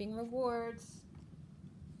heart, reaping rewards.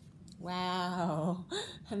 Wow,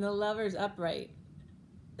 and the Lover's upright.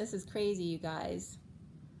 This is crazy, you guys.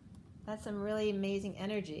 That's some really amazing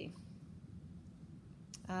energy.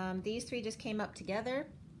 These three just came up together.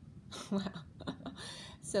 Wow.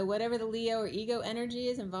 So whatever the Leo or ego energy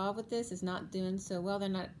is involved with this is not doing so well. They're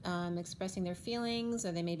not expressing their feelings,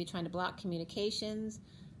 or they may be trying to block communications.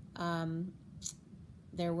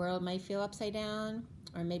 Their world might feel upside down,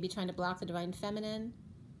 or maybe trying to block the Divine Feminine.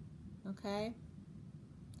 Okay?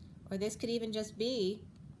 Or this could even just be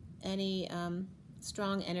any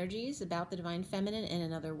strong energies about the Divine Feminine in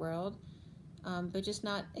another world, but just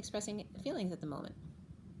not expressing feelings at the moment.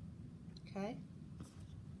 Okay?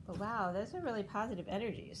 But wow, those are really positive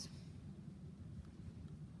energies.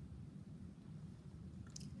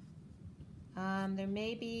 There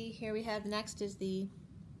may be, here we have next is the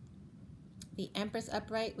Empress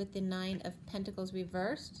upright with the Nine of Pentacles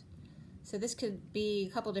reversed. So this could be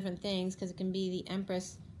a couple different things, because it can be the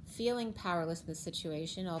Empress feeling powerless in this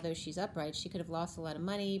situation. Although she's upright, she could have lost a lot of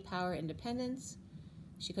money, power, independence.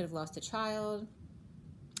 She could have lost a child.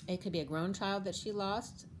 It could be a grown child that she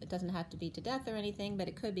lost. It doesn't have to be to death or anything, but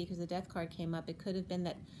it could be, because the Death card came up. It could have been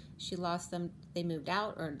that she lost them, they moved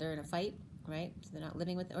out, or they're in a fight, right? So they're not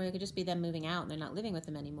living with, or it could just be them moving out and they're not living with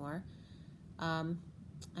them anymore. I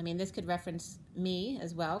mean, this could reference me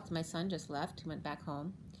as well, because my son just left, he went back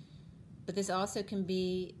home. But this also can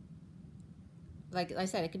be, like I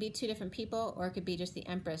said, it could be two different people, or it could be just the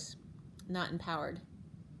Empress not empowered,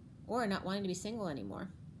 or not wanting to be single anymore.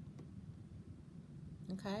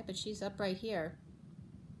 Okay, but she's upright here.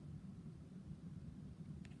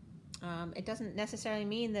 It doesn't necessarily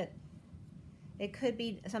mean that it could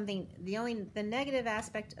be something, the negative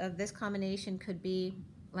aspect of this combination could be,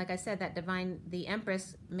 like I said, that the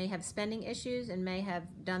Empress may have spending issues and may have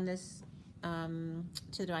done this to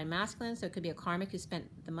the Divine Masculine, so it could be a karmic who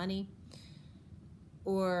spent the money,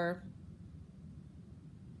 or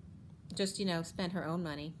just, you know, spent her own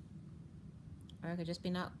money. Or it could just be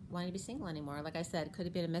not wanting to be single anymore. Like I said, it could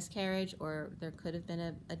have been a miscarriage, or there could have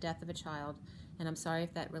been a death of a child. And I'm sorry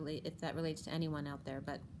if that relates to anyone out there,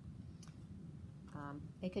 but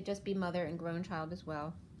it could just be mother and grown child as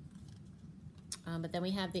well. But then we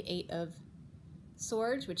have the Eight of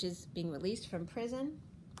Swords, which is being released from prison.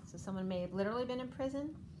 So someone may have literally been in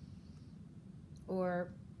prison,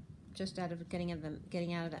 or just out of getting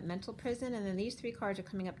out of that mental prison. And then these three cards are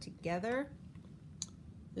coming up together.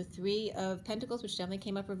 The Three of Pentacles, which definitely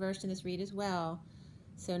came up reversed in this read as well.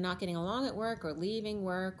 So not getting along at work, or leaving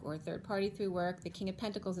work, or third party through work. The King of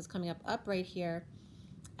Pentacles is coming up upright here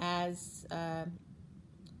as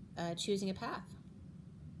choosing a path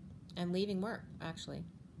and leaving work, actually.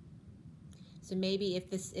 So maybe if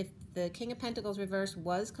the King of Pentacles reverse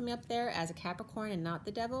was coming up there as a Capricorn and not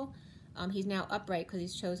the Devil, he's now upright because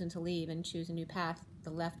he's chosen to leave and choose a new path, the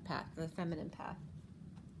left path, the feminine path.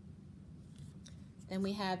 Then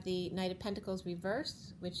we have the Knight of Pentacles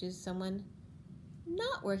reverse, which is someone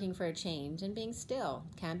not working for a change and being still.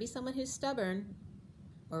 Can be someone who's stubborn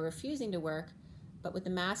or refusing to work, but with the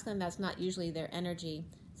masculine, that's not usually their energy.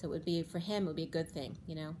 So it would be, for him, it would be a good thing,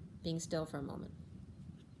 you know, being still for a moment.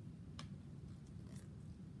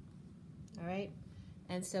 All right.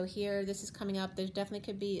 And so here, this is coming up. There definitely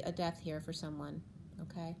could be a death here for someone,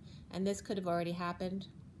 okay? And this could have already happened,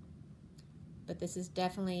 but this is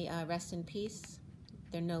definitely rest in peace.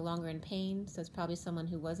 They're no longer in pain, so it's probably someone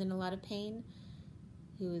who was in a lot of pain,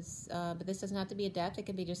 but this doesn't have to be a death. It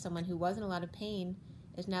could be just someone who was in a lot of pain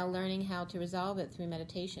is now learning how to resolve it through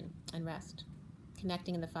meditation and rest,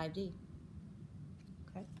 connecting in the 5D.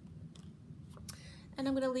 Okay. And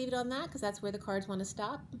I'm going to leave it on that, because that's where the cards want to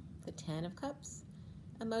stop. The Ten of Cups.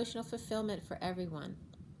 Emotional fulfillment for everyone.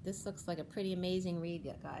 This looks like a pretty amazing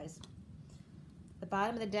read, guys. The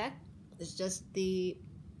bottom of the deck is just the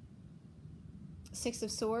Six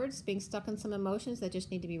of Swords, being stuck in some emotions that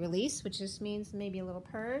just need to be released, which just means maybe a little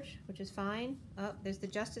purge, which is fine. Oh, there's the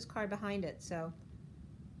Justice card behind it. So,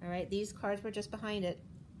 all right, these cards were just behind it.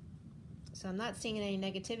 So I'm not seeing any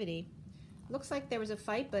negativity. Looks like there was a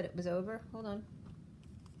fight, but it was over. Hold on.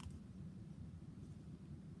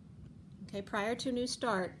 Okay, prior to a new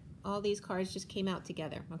start, all these cards just came out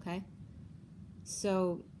together, okay?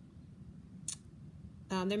 So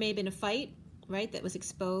there may have been a fight, right, that was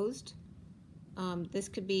exposed. This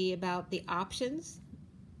could be about the options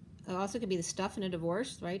It also could be the stuff in a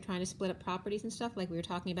divorce, right? Trying to split up properties and stuff like we were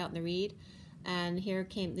talking about in the read. And here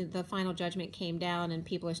came the final judgment came down, and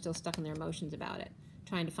people are still stuck in their emotions about it,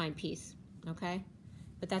 trying to find peace, okay?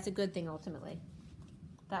 But that's a good thing ultimately.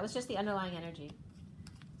 That was just the underlying energy.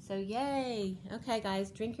 So yay. Okay,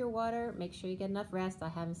 guys, drink your water. Make sure you get enough rest. I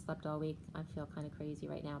haven't slept all week. I feel kind of crazy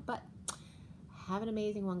right now. But have an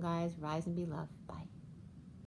amazing one, guys. Rise and be loved. Bye.